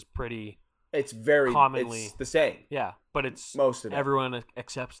think is pretty It's very commonly it's the same. Yeah, but it's most of it. Everyone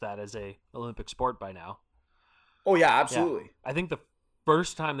accepts that as a Olympic sport by now. Oh yeah, absolutely. Yeah. I think the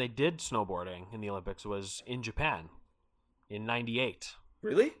first time they did snowboarding in the Olympics was in Japan in 98.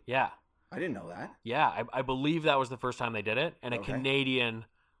 Really? Yeah. I didn't know that. Yeah, I believe that was the first time they did it. And a Canadian,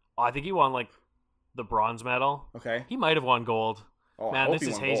 I think he won like the bronze medal. Okay. He might have won gold. Oh, man, this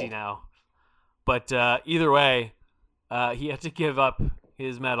is hazy now. But either way, he had to give up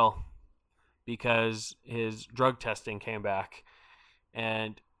his medal because his drug testing came back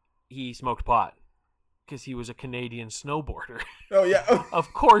and he smoked pot because he was a Canadian snowboarder. Oh, yeah.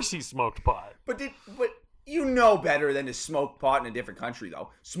 Of course he smoked pot. But you know better than to smoke pot in a different country, though.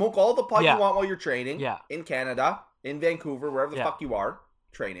 Smoke all the pot you want while you're training. Yeah. In Canada, in Vancouver, wherever the fuck you are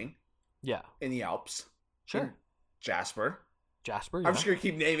training. Yeah. In the Alps. Sure. In Jasper. Yeah. I'm just going to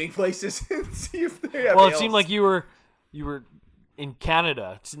keep naming places and see if they have Well, ales. It seemed like you were in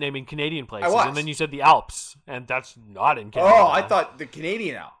Canada naming Canadian places. I was. And then you said the Alps, and that's not in Canada. Oh, I thought the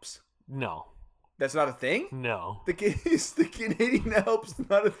Canadian Alps. No. That's not a thing? No. Is the Canadian Alps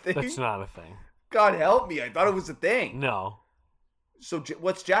not a thing? That's not a thing. God help me. I thought it was a thing. No. So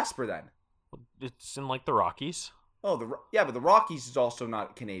what's Jasper then? It's in like the Rockies. Oh, but the Rockies is also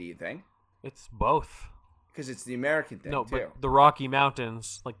not a Canadian thing. It's both. Because it's the American thing, no, too. but the Rocky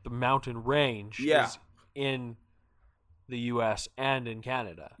Mountains, like the mountain range, Yeah. is in the U.S. and in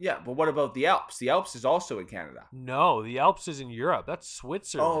Canada. Yeah, but what about the Alps? The Alps is also in Canada. No, the Alps is in Europe. That's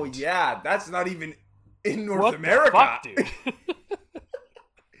Switzerland. Oh, yeah. That's not even in North what America. The fuck, dude?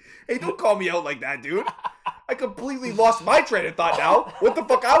 Hey, don't call me out like that, dude. I completely lost my train of thought now. What the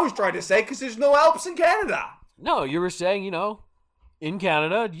fuck I was trying to say, because there's no Alps in Canada. No, you were saying, in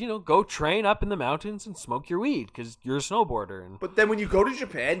Canada, go train up in the mountains and smoke your weed because you're a snowboarder. But then when you go to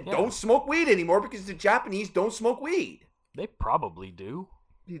Japan, don't smoke weed anymore because the Japanese don't smoke weed. They probably do.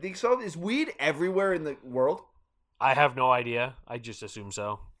 Do you think so? Is weed everywhere in the world? I have no idea. I just assume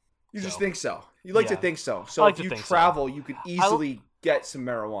so. You just think so. You like to think so. So like if you think travel, you could easily get some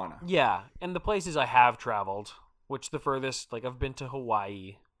marijuana. Yeah, and the places I have traveled, which the furthest, like I've been to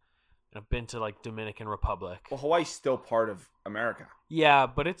Hawaii, and I've been to like Dominican Republic. Well, Hawaii's still part of America. Yeah,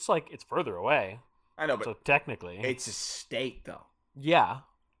 but it's further away. I know, but so technically, it's a state though. Yeah.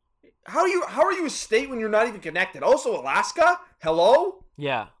 How are you a state when you're not even connected? Also, Alaska? Hello?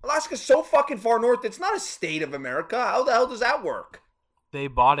 Yeah. Alaska's so fucking far north. It's not a state of America. How the hell does that work? They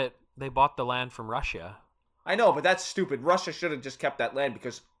bought it. They bought the land from Russia. I know, but that's stupid. Russia should have just kept that land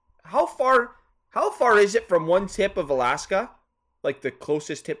because how far is it from one tip of Alaska, like the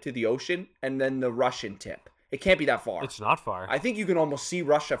closest tip to the ocean, and then the Russian tip? It can't be that far. It's not far. I think you can almost see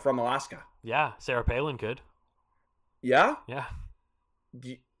Russia from Alaska. Yeah, Sarah Palin could. Yeah? Yeah.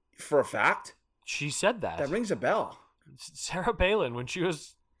 For a fact? She said that. That rings a bell. Sarah Palin, when she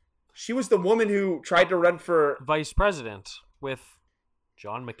was the woman who tried to run for vice president with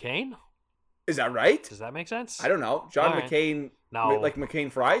John McCain. Is that right? Does that make sense? I don't know. John McCain, no, like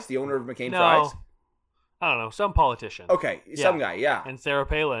McCain Fries, the owner of McCain Fries. I don't know, some politician. Okay, some guy, yeah. And Sarah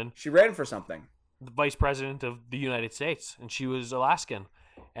Palin. She ran for something. The vice president of the United States, and she was Alaskan.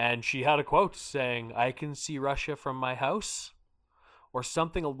 And she had a quote saying, "I can see Russia from my house," or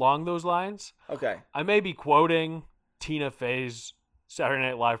something along those lines. Okay. I may be quoting Tina Fey's Saturday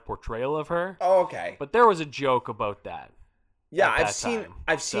Night Live portrayal of her. Oh, okay. But there was a joke about that. Yeah,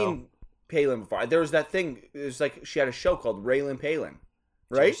 I've seen Palin before. There was that thing. It was like she had a show called Raylan Palin,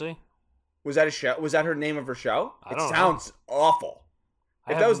 right? Seriously? Was that a show? Was that her name of her show? I don't know. Sounds awful.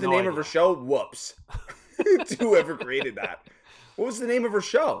 If that was the name of her show, whoops. Whoever created that. What was the name of her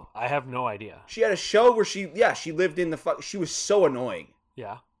show? I have no idea. She had a show where she lived in the she was so annoying.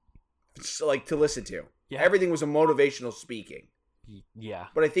 Yeah. So, like, to listen to. Yeah. Everything was a motivational speaking. Yeah.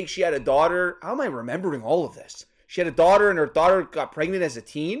 But I think she had a daughter. How am I remembering all of this? She had a daughter, and her daughter got pregnant as a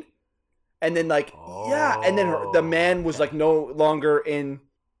teen. And then, like, and then the man was, like, no longer in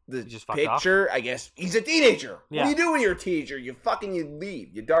the picture. I guess he's a teenager. Yeah. What do you do when you're a teenager? You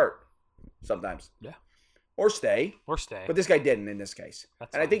leave. You dart. Sometimes. Yeah. Or stay. But this guy didn't in this case.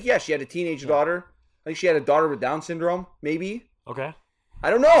 That's and fine. I think, she had a teenage daughter. I think she had a daughter with Down syndrome, maybe. Okay. I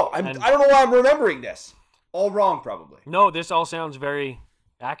don't know. I don't know why I'm remembering this. All wrong, probably. No, this all sounds very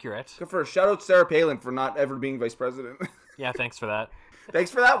accurate. Good for her. Shout out Sarah Palin for not ever being vice president. Yeah, thanks for that.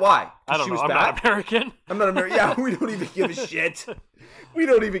 Thanks for that. Why? I don't know. I'm not American. I'm not American. Yeah, we don't even give a shit. We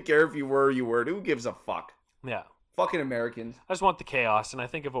don't even care if you were or you weren't. Who gives a fuck? Yeah. Fucking Americans. I just want the chaos, and I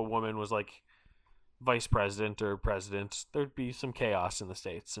think if a woman was like vice president or president, there'd be some chaos in the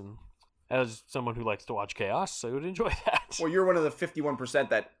States. And as someone who likes to watch chaos, I would enjoy that. Well, you're one of the 51%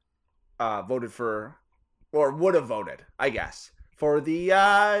 that voted for, or would have voted, I guess, for the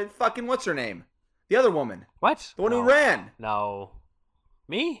fucking what's her name? The other woman. What? The one who ran. No.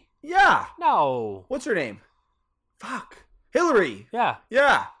 Me? Yeah. No. What's her name? Fuck. Hillary. Yeah.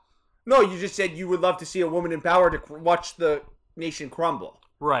 Yeah. No, you just said you would love to see a woman in power to watch the nation crumble.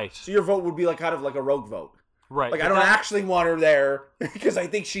 Right. So your vote would be like kind of like a rogue vote. Right. Like, I don't actually want her there because I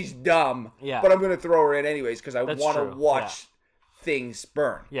think she's dumb. Yeah. But I'm going to throw her in anyways because I want to watch things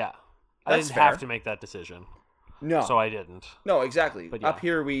burn. Yeah. I didn't have to make that decision. No. So I didn't. No, exactly. But up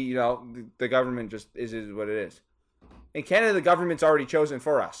here, we, the government just is what it is. In Canada, the government's already chosen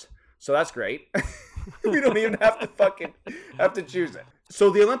for us. So that's great. We don't even have to choose it. So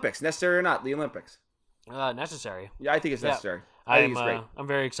the Olympics, necessary or not, the Olympics? Necessary. Yeah, I think it's necessary. I think it's great. I'm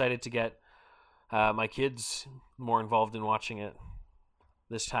very excited to get my kids more involved in watching it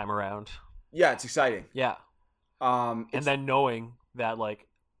this time around. Yeah, it's exciting. Yeah. And then knowing that, like,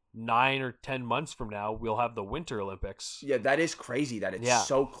 9 or 10 months from now, we'll have the Winter Olympics. Yeah, that is crazy that it's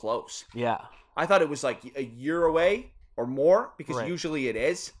so close. Yeah. I thought it was like a year away or more because usually it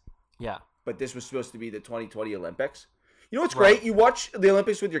is. Yeah. But this was supposed to be the 2020 Olympics. You know what's great? You watch the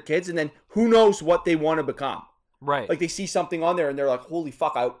Olympics with your kids and then who knows what they want to become. Right. Like they see something on there and they're like, holy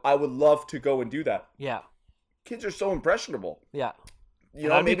fuck, I would love to go and do that. Yeah. Kids are so impressionable. Yeah. You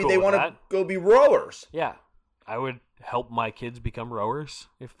know, maybe they want to go be rowers. Yeah. I would help my kids become rowers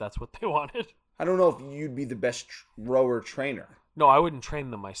if that's what they wanted. I don't know if you'd be the best rower trainer. No, I wouldn't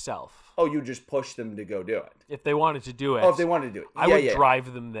train them myself. Oh, you just push them to go do it. If they wanted to do it. Oh, if they wanted to do it. I would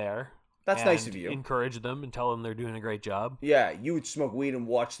drive them there. That's nice of you. Encourage them and tell them they're doing a great job. Yeah, you would smoke weed and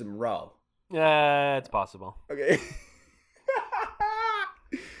watch them row. Yeah, it's possible. Okay.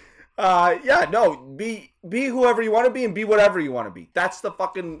 Be whoever you want to be and be whatever you want to be. That's the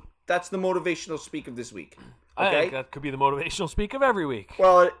motivational speak of this week. Okay? I think that could be the motivational speak of every week.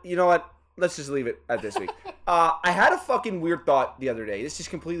 Well, you know what? Let's just leave it at this week. I had a fucking weird thought the other day. This is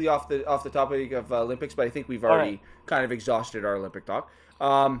completely off the topic of Olympics, but I think we've already kind of exhausted our Olympic talk.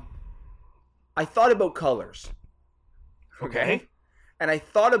 I thought about colors. Okay? And I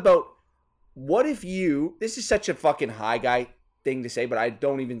thought about what if this is such a fucking high guy thing to say, but I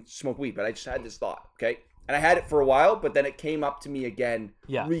don't even smoke weed, but I just had this thought, okay? And I had it for a while, but then it came up to me again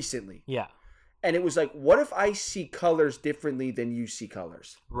recently. Yeah. And it was like, what if I see colors differently than you see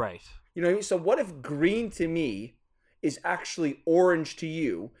colors? Right. You know what I mean? So what if green to me is actually orange to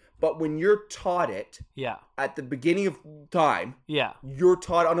you, but when you're taught it at the beginning of time, you're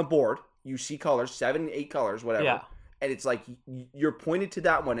taught on a board, you see colors, 7, 8 colors, whatever, and it's like you're pointed to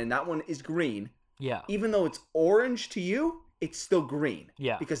that one, and that one is green. Yeah. Even though it's orange to you, it's still green.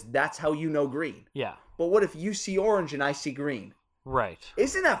 Yeah. Because that's how you know green. Yeah. But what if you see orange and I see green? Right.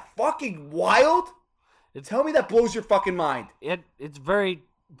 Isn't that fucking wild? Tell me that blows your fucking mind. It's very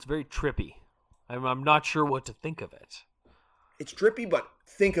trippy. I'm not sure what to think of it. It's trippy, but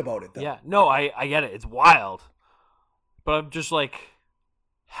think about it, though. Yeah. No, I get it. It's wild. But I'm just like,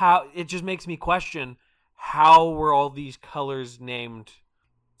 how... It just makes me question, how were all these colors named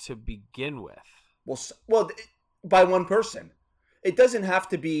to begin with? By one person. It doesn't have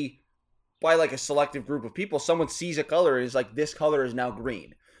to be by like a selective group of people. Someone sees a color and is like, this color is now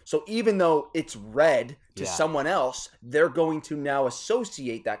green. So even though it's red to someone else, they're going to now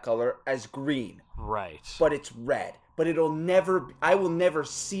associate that color as green. Right. But it's red. But I will never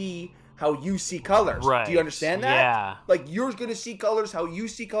see how you see colors. Right. Do you understand that? Yeah. Like, you're going to see colors how you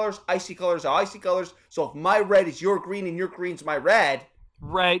see colors. I see colors how I see colors. So if my red is your green and your green's my red.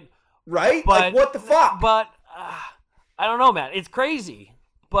 Right. Right? But, like, what the fuck? But, I don't know, man. It's crazy.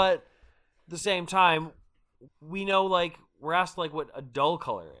 But at the same time, we know, like, we're asked, like, what a dull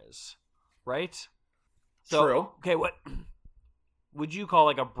color is. Right? So, True. Okay, what would you call,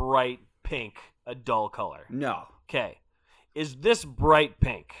 like, a bright pink a dull color? No. Okay. Is this bright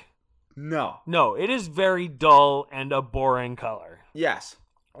pink? No. No, it is very dull and a boring color. Yes.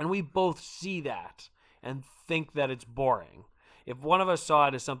 And we both see that and think that it's boring. If one of us saw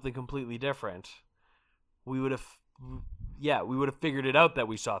it as something completely different, we would have figured it out that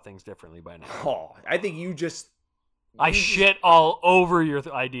we saw things differently by now. Oh, I think you just... I shit all over your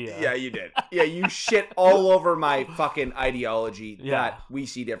idea. Yeah, you did. Yeah, you shit all over my fucking ideology that we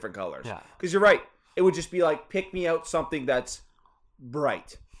see different colors. Yeah. Because you're right. It would just be like, pick me out something that's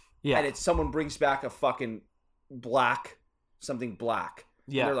bright. Yeah. And someone brings back a fucking something black.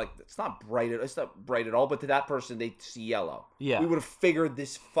 Yeah. And they're like, it's not bright at all. But to that person, they see yellow. Yeah. We would have figured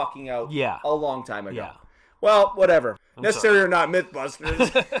this fucking out a long time ago. Yeah. Well, whatever. I'm Necessary sorry. or not,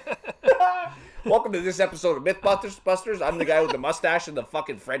 Mythbusters. Welcome to this episode of Mythbusters. I'm the guy with the mustache and the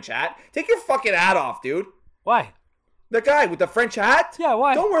fucking French hat. Take your fucking hat off, dude. Why? The guy with the French hat? Yeah,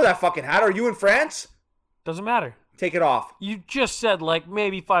 why? Don't wear that fucking hat. Are you in France? Doesn't matter. Take it off. You just said, like,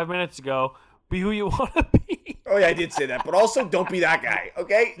 maybe 5 minutes ago, be who you want to be. Oh, yeah, I did say that. But also, don't be that guy,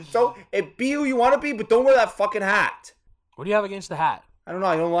 okay? So, be who you want to be, but don't wear that fucking hat. What do you have against the hat? I don't know.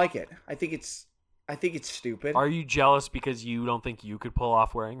 I don't like it. I think it's stupid. Are you jealous because you don't think you could pull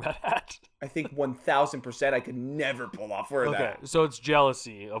off wearing that hat? I think 1,000% I could never pull off wearing that. Okay, so it's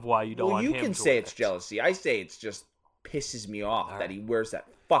jealousy of why you don't want him to Well, you can wear say it. it's jealousy. I say it's just pisses me off that he wears that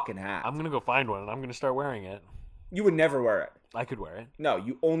fucking hat. I'm going to go find one, and I'm going to start wearing it. You would never wear it. I could wear it. No,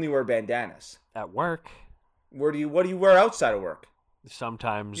 you only wear bandanas. At work. What do you wear outside of work?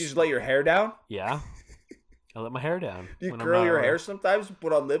 Sometimes. You just let your hair down? Yeah. I let my hair down. Do you curl your hair sometimes and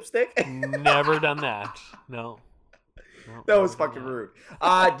put on lipstick? Never done that. No. That was fucking rude.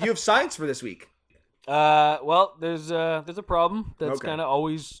 Do you have science for this week? Well, there's a problem that's kind of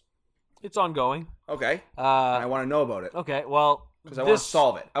always, it's ongoing. Okay. I want to know about it. Okay, well. Because I want to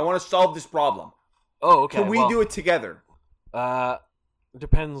solve it. I want to solve this problem. Oh, okay. Can we do it together?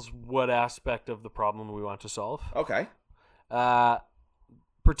 Depends what aspect of the problem we want to solve. Okay.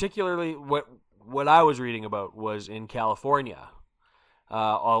 Particularly what I was reading about was in California,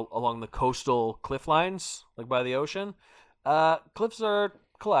 all along the coastal cliff lines, like by the ocean. Cliffs are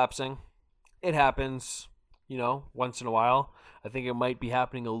collapsing. It happens, once in a while. I think it might be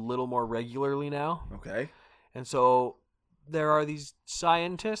happening a little more regularly now. Okay. And so there are these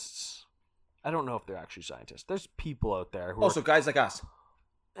scientists. I don't know if they're actually scientists. There's people out there who so guys like us.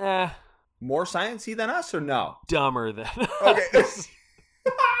 More science-y than us or no? Dumber than Okay.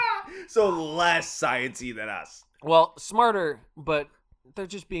 So less science-y than us. Well, smarter, but they're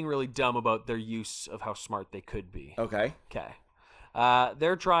just being really dumb about their use of how smart they could be. Okay. Okay.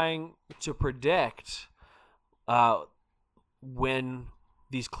 They're trying to predict when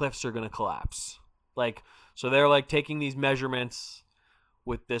these cliffs are going to collapse. So they're taking these measurements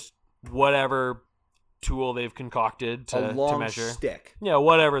with this whatever tool they've concocted to measure. A long stick. Yeah,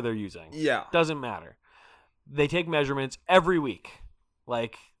 whatever they're using. Yeah. Doesn't matter. They take measurements every week.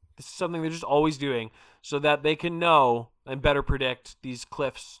 This is something they're just always doing so that they can know and better predict these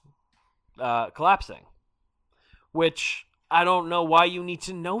cliffs collapsing. Which, I don't know why you need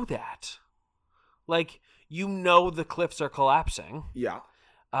to know that. The cliffs are collapsing. Yeah.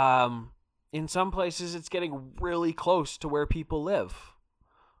 In some places, it's getting really close to where people live.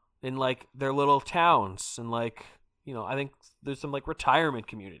 In their little towns and I think there's some retirement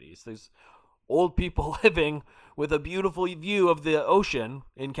communities. There's old people living with a beautiful view of the ocean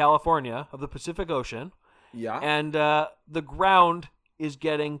in California, of the Pacific Ocean. Yeah. And the ground is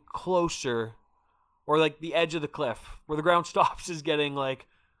getting closer, or the edge of the cliff where the ground stops is getting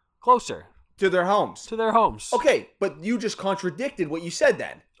closer to their homes. Okay, but you just contradicted what you said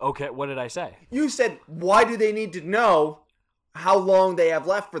then. Okay, what did I say? You said, why do they need to know how long they have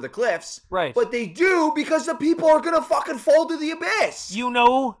left for the cliffs? Right. But they do because the people are going to fucking fall to the abyss. You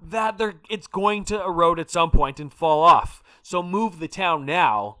know that it's going to erode at some point and fall off. So move the town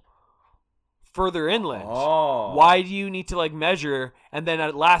now further inland. Oh. Why do you need to like measure and then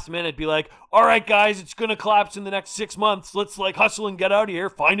at last minute be like, all right, guys, it's going to collapse in the next 6 months. Let's like hustle and get out of here.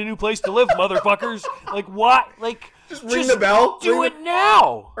 Find a new place to live, motherfuckers. Like what? Like just ring the bell. Do it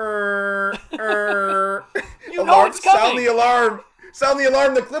now. You know it's coming. Sound the alarm. Sound the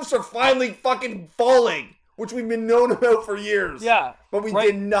alarm. The cliffs are finally fucking falling, which we've been known about for years. Yeah. But we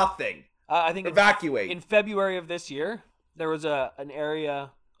did nothing. I think evacuate. In February of this year, there was an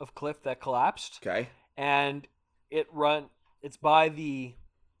area of cliff that collapsed. Okay. And it's by the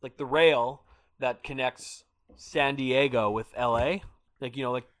rail that connects San Diego with LA. Like, you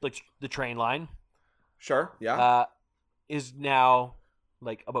know, like the train line. Sure. Yeah. Is now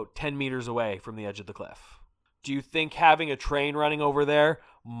like about 10 meters away from the edge of the cliff. Do you think having a train running over there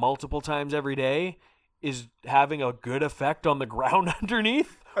multiple times every day is having a good effect on the ground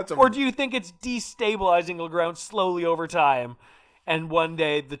underneath? Or do you think it's destabilizing the ground slowly over time and one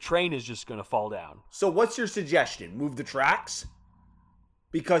day the train is just going to fall down? So what's your suggestion? Move the tracks?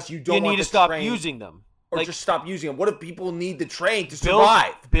 Because you don't want the train. You need to stop using them. Or just stop using them. What if people need the train to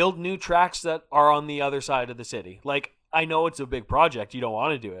survive? Build new tracks that are on the other side of the city. Like, I know it's a big project. You don't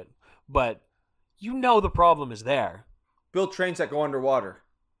want to do it. But you know the problem is there. Build trains that go underwater.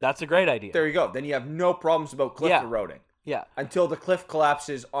 That's a great idea. There you go. Then you have no problems about cliff eroding. Yeah. Until the cliff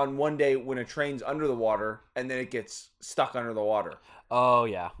collapses on one day when a train's under the water and then it gets stuck under the water. Oh,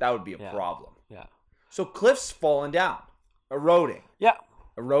 yeah. That would be a problem. Yeah. So cliffs falling down. Eroding. Yeah.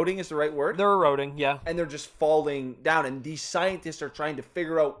 Eroding is the right word? They're eroding, yeah. And they're just falling down. And these scientists are trying to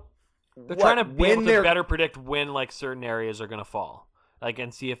figure out They're trying to be able to better predict when, like, certain areas are going to fall. Like,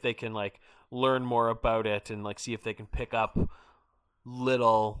 and see if they can, like, learn more about it and, like, see if they can pick up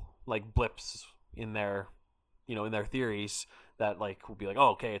little, like, blips in their, you know, in their theories that, like, will be like,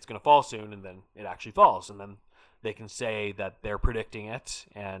 oh, okay, it's going to fall soon, and then it actually falls. And then they can say that they're predicting it.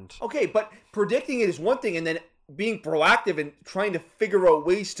 And okay, but predicting it is one thing, and then being proactive and trying to figure out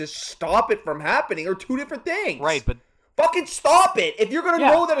ways to stop it from happening are two different things. Right, but fucking stop it. If you're going to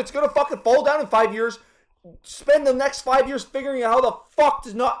know that it's going to fucking fall down in 5 years, spend the next 5 years figuring out how the fuck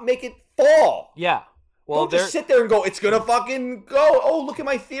to not make it fall. Yeah. Well, don't just sit there and go, it's going to fucking go. Oh, look at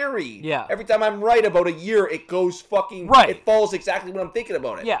my theory. Yeah. Every time I'm right about a year, it goes fucking, right. It falls exactly when I'm thinking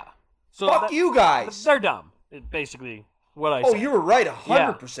about it. Yeah. So fuck you guys. They're dumb. Basically what I said. Oh, you were right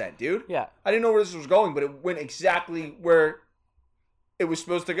 100%, dude. Yeah. I didn't know where this was going, but it went exactly where it was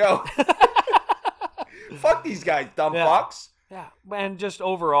supposed to go. Fuck these guys, dumb fucks. Yeah. And just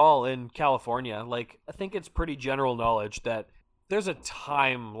overall in California, like, I think it's pretty general knowledge that there's a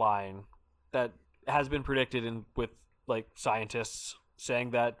timeline that has been predicted with, like, scientists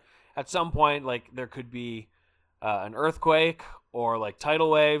saying that at some point, like, there could be an earthquake or, like, tidal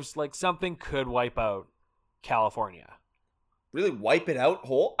waves. Like, something could wipe out California. Really wipe it out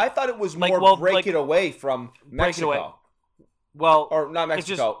whole? I thought it was more break it away from Mexico. Break it away. Well, or not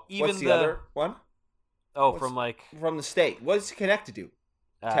Mexico. What's the other one? Oh, from the state. What is it connected to?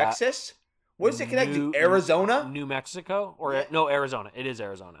 Texas? What is it connected to? Arizona? New Mexico? Or no, Arizona. It is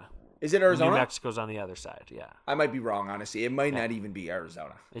Arizona. Is it Arizona? New Mexico's on the other side, yeah. I might be wrong, honestly. It might not even be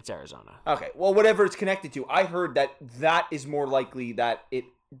Arizona. It's Arizona. Okay, well, whatever it's connected to, I heard that is more likely that it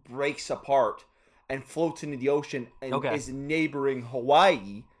breaks apart and floats into the ocean and is neighboring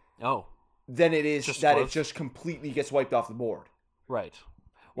Hawaii than it is it just completely gets wiped off the board. Right.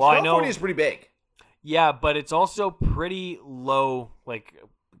 Well, California is pretty big. Yeah, but it's also pretty low, like,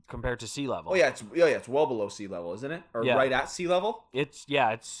 compared to sea level. Oh yeah, it's well below sea level, isn't it? Or right at sea level? It's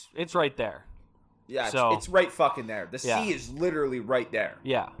right there. Yeah, it's right fucking there. The sea is literally right there.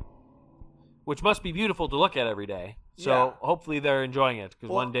 Yeah. Which must be beautiful to look at every day. So hopefully they're enjoying it, because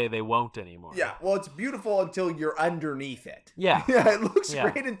one day they won't anymore. Yeah, well, it's beautiful until you're underneath it. Yeah. Yeah, it looks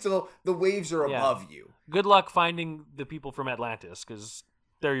great until the waves are above you. Good luck finding the people from Atlantis, because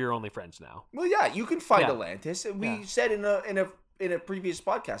they're your only friends now. Well, yeah, you can find Atlantis. We said in a previous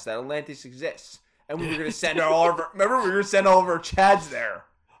podcast that Atlantis exists, and we were going to send all of our. Remember, we were going to send all of our Chads there.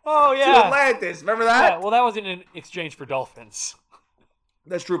 Oh yeah, to Atlantis. Remember that? Yeah. Well, that was in exchange for dolphins.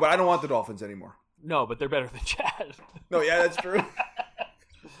 That's true, but I don't want the dolphins anymore. No, but they're better than Chad. No, yeah, that's true.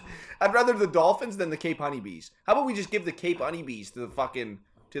 I'd rather the dolphins than the Cape honeybees. How about we just give the Cape honeybees to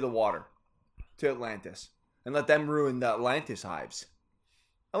the water, to Atlantis, and let them ruin the Atlantis hives.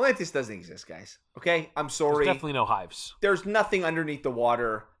 Atlantis doesn't exist, guys. Okay? I'm sorry. There's definitely no hives. There's nothing underneath the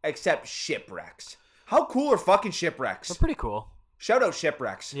water except shipwrecks. How cool are fucking shipwrecks? They're pretty cool. Shout out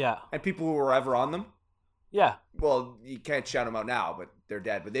shipwrecks. Yeah. And people who were ever on them. Yeah. Well, you can't shout them out now, but they're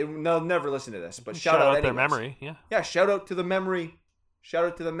dead. But they'll never listen to this. But shout out their memory. Yeah. Yeah, shout out to the memory. Shout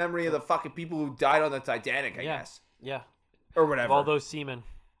out to the memory of the fucking people who died on the Titanic, I guess. Yeah. Or whatever. All those seamen.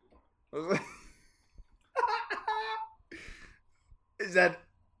 Is that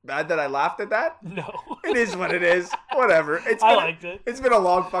bad that I laughed at that? No. It is what it is. Whatever. I liked it. It's been a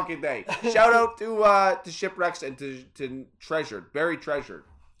long fucking day. Shout out to Shipwrecks and to Treasured. Buried Treasured.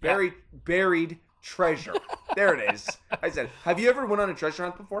 Buried Treasure. There it is. I said, have you ever went on a treasure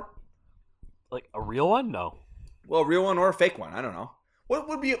hunt before? Like a real one? No. Well, a real one or a fake one. I don't know.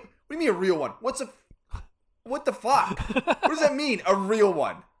 What do you mean a real one? What the fuck? What does that mean? A real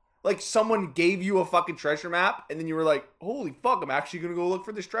one? Like someone gave you a fucking treasure map and then you were like, holy fuck, I'm actually going to go look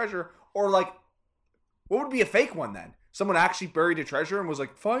for this treasure. Or like, what would be a fake one then? Someone actually buried a treasure and was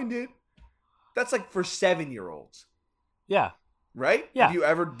like, find it. That's like for 7-year-olds. Yeah. Right? Yeah. Have you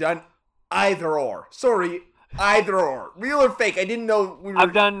ever done either or? Sorry, either or. Real or fake? I didn't know we were...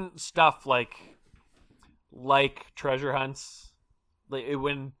 I've done stuff like treasure hunts. Like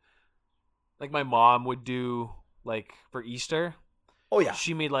when my mom would do like for Easter. Oh yeah.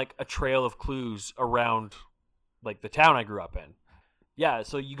 She made like a trail of clues around like the town I grew up in. Yeah,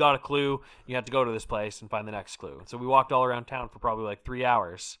 so you got a clue, you had to go to this place and find the next clue. So we walked all around town for probably like 3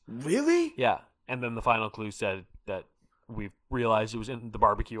 hours. Really? Yeah. And then the final clue said that we realized it was in the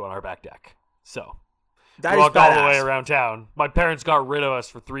barbecue on our back deck. So that we walked is all the badass. way around town. My parents got rid of us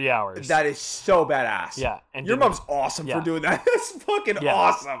for 3 hours. That is so badass. Yeah. And your mom's awesome for doing that. That's fucking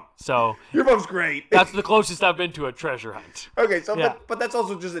awesome. So your mom's great. That's the closest I've been to a treasure hunt. Okay, so but that's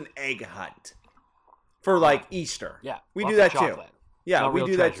also just an egg hunt for like Easter. Yeah. We do that too. Yeah, Not we real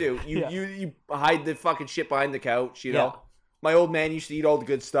do treasure. that too. You hide the fucking shit behind the couch, you know. Yeah. My old man used to eat all the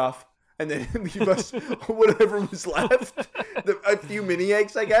good stuff and then leave us whatever was left. A few mini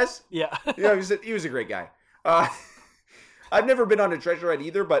eggs, I guess. Yeah. Yeah, he was a great guy. I've never been on a treasure hunt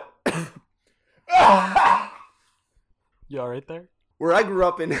either, but You all right there? where I grew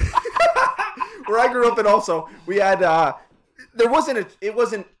up in also, we had it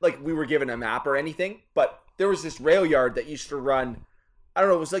wasn't like we were given a map or anything, but there was this rail yard that used to run, I don't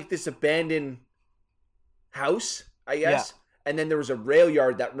know, it was like this abandoned house, I guess. Yeah. And then there was a rail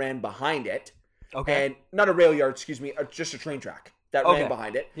yard that ran behind it. Okay. And not a rail yard, excuse me, just a train track that ran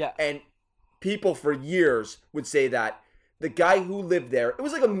behind it. Yeah. And people for years would say that the guy who lived there, it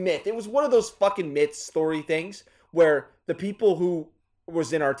was like a myth. It was one of those fucking myth story things where the people who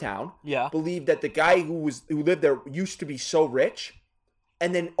was in our town believed that the guy who lived there used to be so rich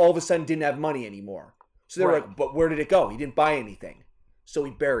and then all of a sudden didn't have money anymore. So they were like, but where did it go? He didn't buy anything. So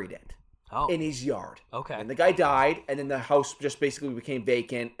he buried it in his yard. Okay. And the guy died, and then the house just basically became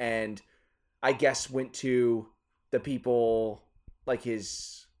vacant, and I guess went to the people, like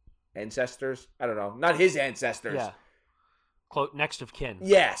his ancestors. I don't know. Not his ancestors. Yeah. Next of kin.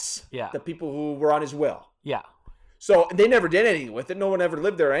 Yes. Yeah. The people who were on his will. Yeah. So they never did anything with it. No one ever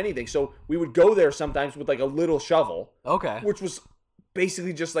lived there or anything. So we would go there sometimes with like a little shovel. Okay. Which was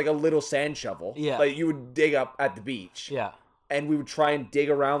basically just like a little sand shovel. Yeah. Like you would dig up at the beach. Yeah. And we would try and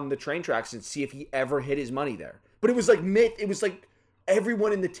dig around the train tracks and see if he ever hid his money there. But it was like myth. It was like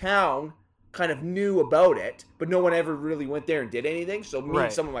everyone in the town kind of knew about it, but no one ever really went there and did anything. So me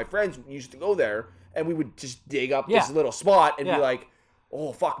and some of my friends used to go there, and we would just dig up this little spot and be like,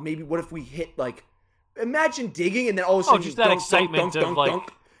 oh, fuck, maybe what if we hit like... Imagine digging and then all of a sudden just that excitement of like...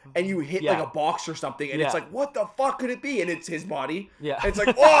 and you hit like a box or something, and it's like, what the fuck could it be? And it's his body. Yeah. And it's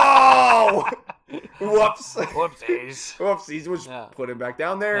like, whoa! Whoops. Whoopsies. Whoopsies. We'll just put him back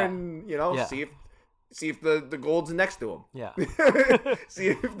down there and, you know, see if the gold's next to him. Yeah. See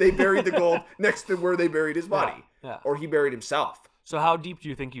if they buried the gold next to where they buried his body. Yeah. Or he buried himself. So how deep do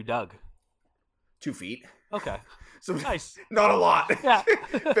you think you dug? 2 feet. Okay. So nice. Not a lot. Yeah.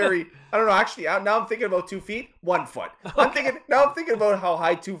 Very. I don't know. Actually, now I'm thinking about 2 feet, 1 foot. I'm thinking about how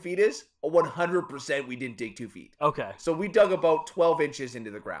high 2 feet is. 100% we didn't dig 2 feet. Okay. So we dug about 12 inches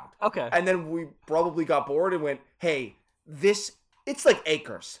into the ground. Okay. And then we probably got bored and went, hey, it's like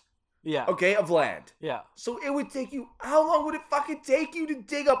acres. Yeah. Okay, of land. Yeah. So it would take you, how long would it fucking take you to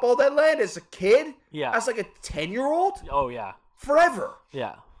dig up all that land as a kid? Yeah. As like a 10-year-old? Oh, yeah. Forever.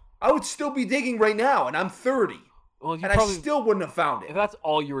 Yeah. I would still be digging right now, and I'm 30. Well, and I still wouldn't have found it. If that's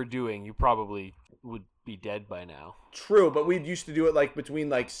all you were doing, you probably would be dead by now. True, but we used to do it like between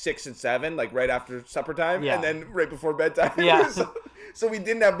like 6 and 7, like right after supper time, and then right before bedtime. Yeah. so we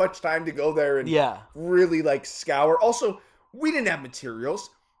didn't have much time to go there and really like scour. Also, we didn't have materials.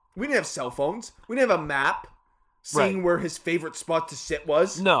 We didn't have cell phones. We didn't have a map seeing where his favorite spot to sit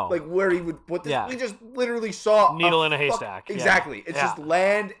was. No. Like where he would put this. Yeah. We just literally saw needle in a haystack. Exactly. It's just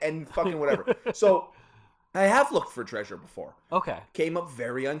land and fucking whatever. So I have looked for treasure before. Okay. Came up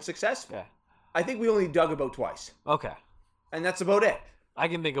very unsuccessful. Okay. I think we only dug about twice. Okay. And that's about it. I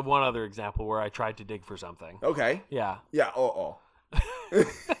can think of one other example where I tried to dig for something. Okay. Yeah. Yeah. It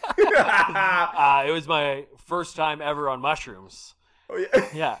was my first time ever on mushrooms. Oh yeah.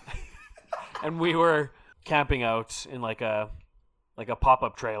 Yeah. And we were camping out in like a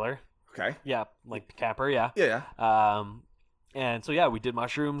pop-up trailer. Okay. Yeah, like the camper, yeah. Yeah. And so yeah, we did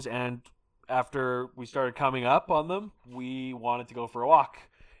mushrooms, and after we started coming up on them, we wanted to go for a walk.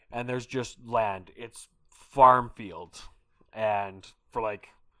 And there's just land. It's farm field. And for like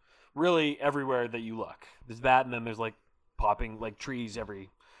really everywhere that you look. There's that, and then there's like popping like trees every,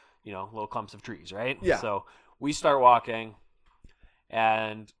 little clumps of trees, right? Yeah. So we start walking,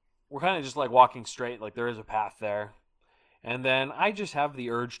 and we're kind of just like walking straight, like there is a path there. And then I just have the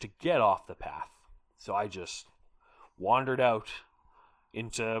urge to get off the path. So I just wandered out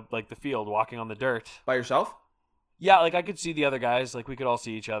into like the field, walking on the dirt. By yourself? Yeah, like I could see the other guys, like we could all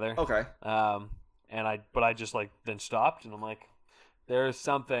see each other. Okay. But I just like then stopped, and I'm like, there's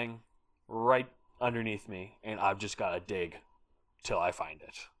something right underneath me, and I've just got to dig till I find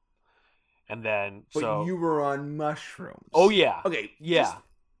it. And then, but you were on mushrooms. Oh, yeah. Okay. Yeah.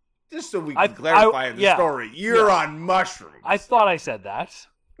 Just so we can clarify the story. You're on mushrooms. I thought I said that.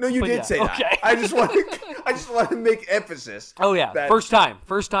 No, you did say that. Okay. I just want to make emphasis. Oh, yeah. First time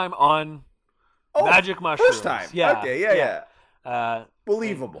on magic mushrooms. First time. Yeah. Okay, yeah.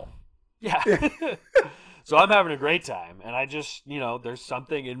 Believable. Yeah. So I'm having a great time, and I just, there's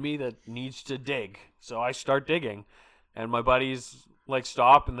something in me that needs to dig. So I start digging, and my buddies like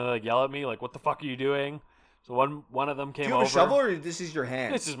stop and they like yell at me like, "What the fuck are you doing?" So one of them came over. Do you have a shovel, or this is your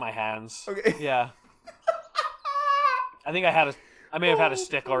hands? This is my hands. Okay. Yeah. I think I may have had a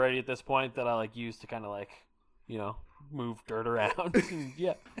stick already at this point that I like used to kind of like, move dirt around.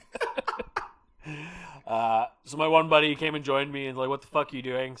 Yeah. So my one buddy came and joined me and was like, "What the fuck are you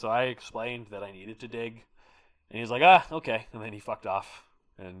doing?" So I explained that I needed to dig, and he's like, "Okay," and then he fucked off.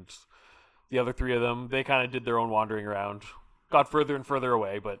 And the other three of them, they kind of did their own wandering around, got further and further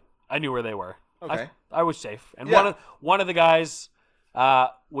away, but I knew where they were. Okay. I was safe. And Yeah. one of the guys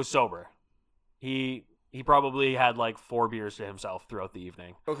was sober. He probably had like 4 beers to himself throughout the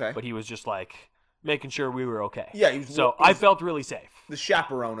evening. Okay. But he was just like making sure we were okay. Yeah. I felt really safe. The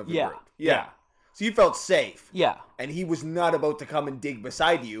chaperone of the Yeah. group. Yeah. So you felt safe. Yeah. And he was not about to come and dig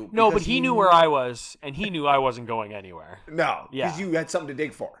beside you. No, but he knew where I was, and he knew I wasn't going anywhere. No. Yeah. Because you had something to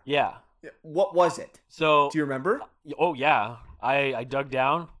dig for. Yeah. What was it? So Do you remember? Oh yeah, I dug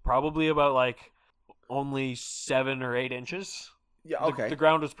down probably about like only 7 or 8 inches. Yeah. Okay. The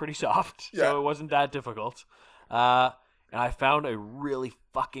ground was pretty soft, Yeah. so it wasn't that difficult. And I found a really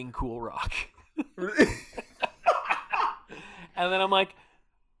fucking cool rock. And then I'm like,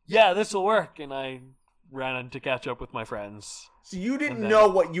 yeah, this will work. And I ran in to catch up with my friends. So you didn't know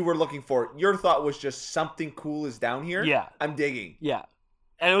what you were looking for. Your thought was just something cool is down here. Yeah. I'm digging. Yeah.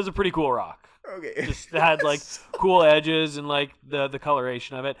 And it was a pretty cool rock. Okay. Just had like cool edges and like the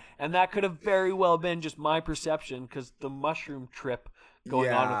coloration of it. And that could have very well been just my perception, because the mushroom trip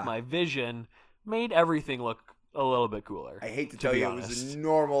going on with my vision made everything look a little bit cooler. I hate to tell you, honest. it was a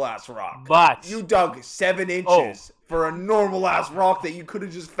normal ass rock. But you dug 7 inches for a normal ass rock that you could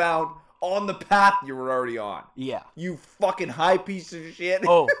have just found on the path you were already on. Yeah. You fucking high piece of shit.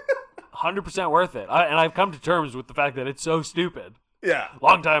 100% worth it. And I've come to terms with the fact that it's so stupid. Yeah.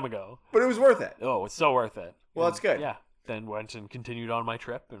 Long time ago. But it was worth it. Oh, it's so worth it. Well, that's good. Yeah. Then went and continued on my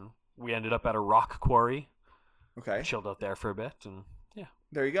trip, and we ended up at a rock quarry. Okay. Chilled out there for a bit, and yeah.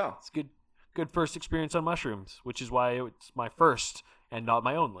 There you go. It's good first experience on mushrooms, which is why it's my first and not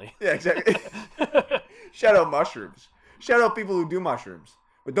my only. Yeah, exactly. Shout out mushrooms. Shout out people who do mushrooms.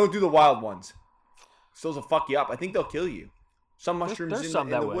 But don't do the wild ones. Those will fuck you up. I think they'll kill you. Some mushrooms there's in some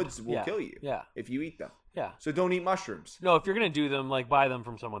the would. woods will Yeah. kill you. Yeah. If you eat them. Yeah. So don't eat mushrooms. No, if you're going to do them, like buy them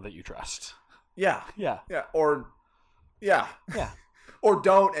from someone that you trust. Yeah. Yeah. Yeah. Or, yeah. Yeah. Or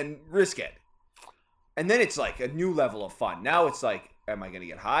don't and risk it. And then it's like a new level of fun. Now it's like, am I going to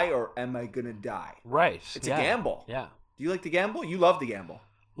get high or am I going to die? Right. It's a gamble. Yeah. Do you like to gamble? You love to gamble.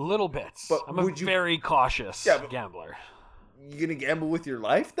 Little bits. But I'm a very cautious gambler. You going to gamble with your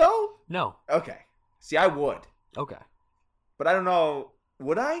life, though? No. Okay. See, I would. Okay. But I don't know.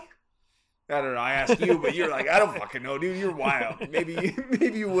 Would I? I don't know. I asked you, but you're like, I don't fucking know, dude. You're wild. Maybe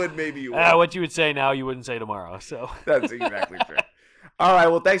you would. Maybe you would. What you would say now, you wouldn't say tomorrow. So that's exactly true. All right.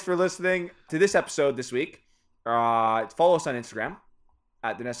 Well, thanks for listening to this episode this week. Follow us on Instagram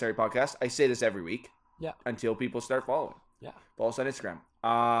at The Necessary Podcast. I say this every week. Yeah. Until people start following. Yeah. Follow us on Instagram.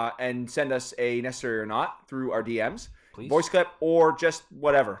 And send us a necessary or not through our DMs. Please. Voice clip or just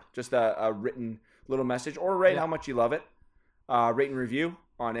whatever. Just a written little message, or rate how much you love it. Rate and review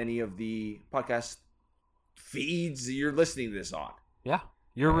on any of the podcast feeds that you're listening to this on. Yeah.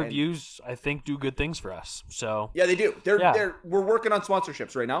 Your reviews, I think, do good things for us. So yeah, they do. We're working on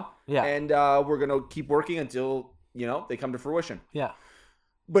sponsorships right now. Yeah. And we're going to keep working until they come to fruition. Yeah.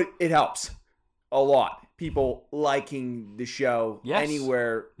 But it helps a lot. People liking the show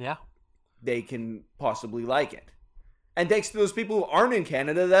anywhere they can possibly like it. And thanks to those people who aren't in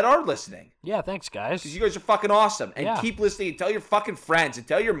Canada that are listening. Yeah, thanks, guys. Because you guys are fucking awesome. And keep listening and tell your fucking friends and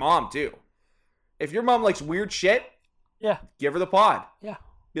tell your mom, too. If your mom likes weird shit, give her the pod. Yeah.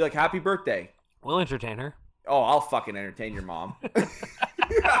 Be like, happy birthday. We'll entertain her. Oh, I'll fucking entertain your mom.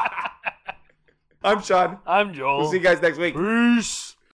 I'm Sean. I'm Joel. We'll see you guys next week. Peace.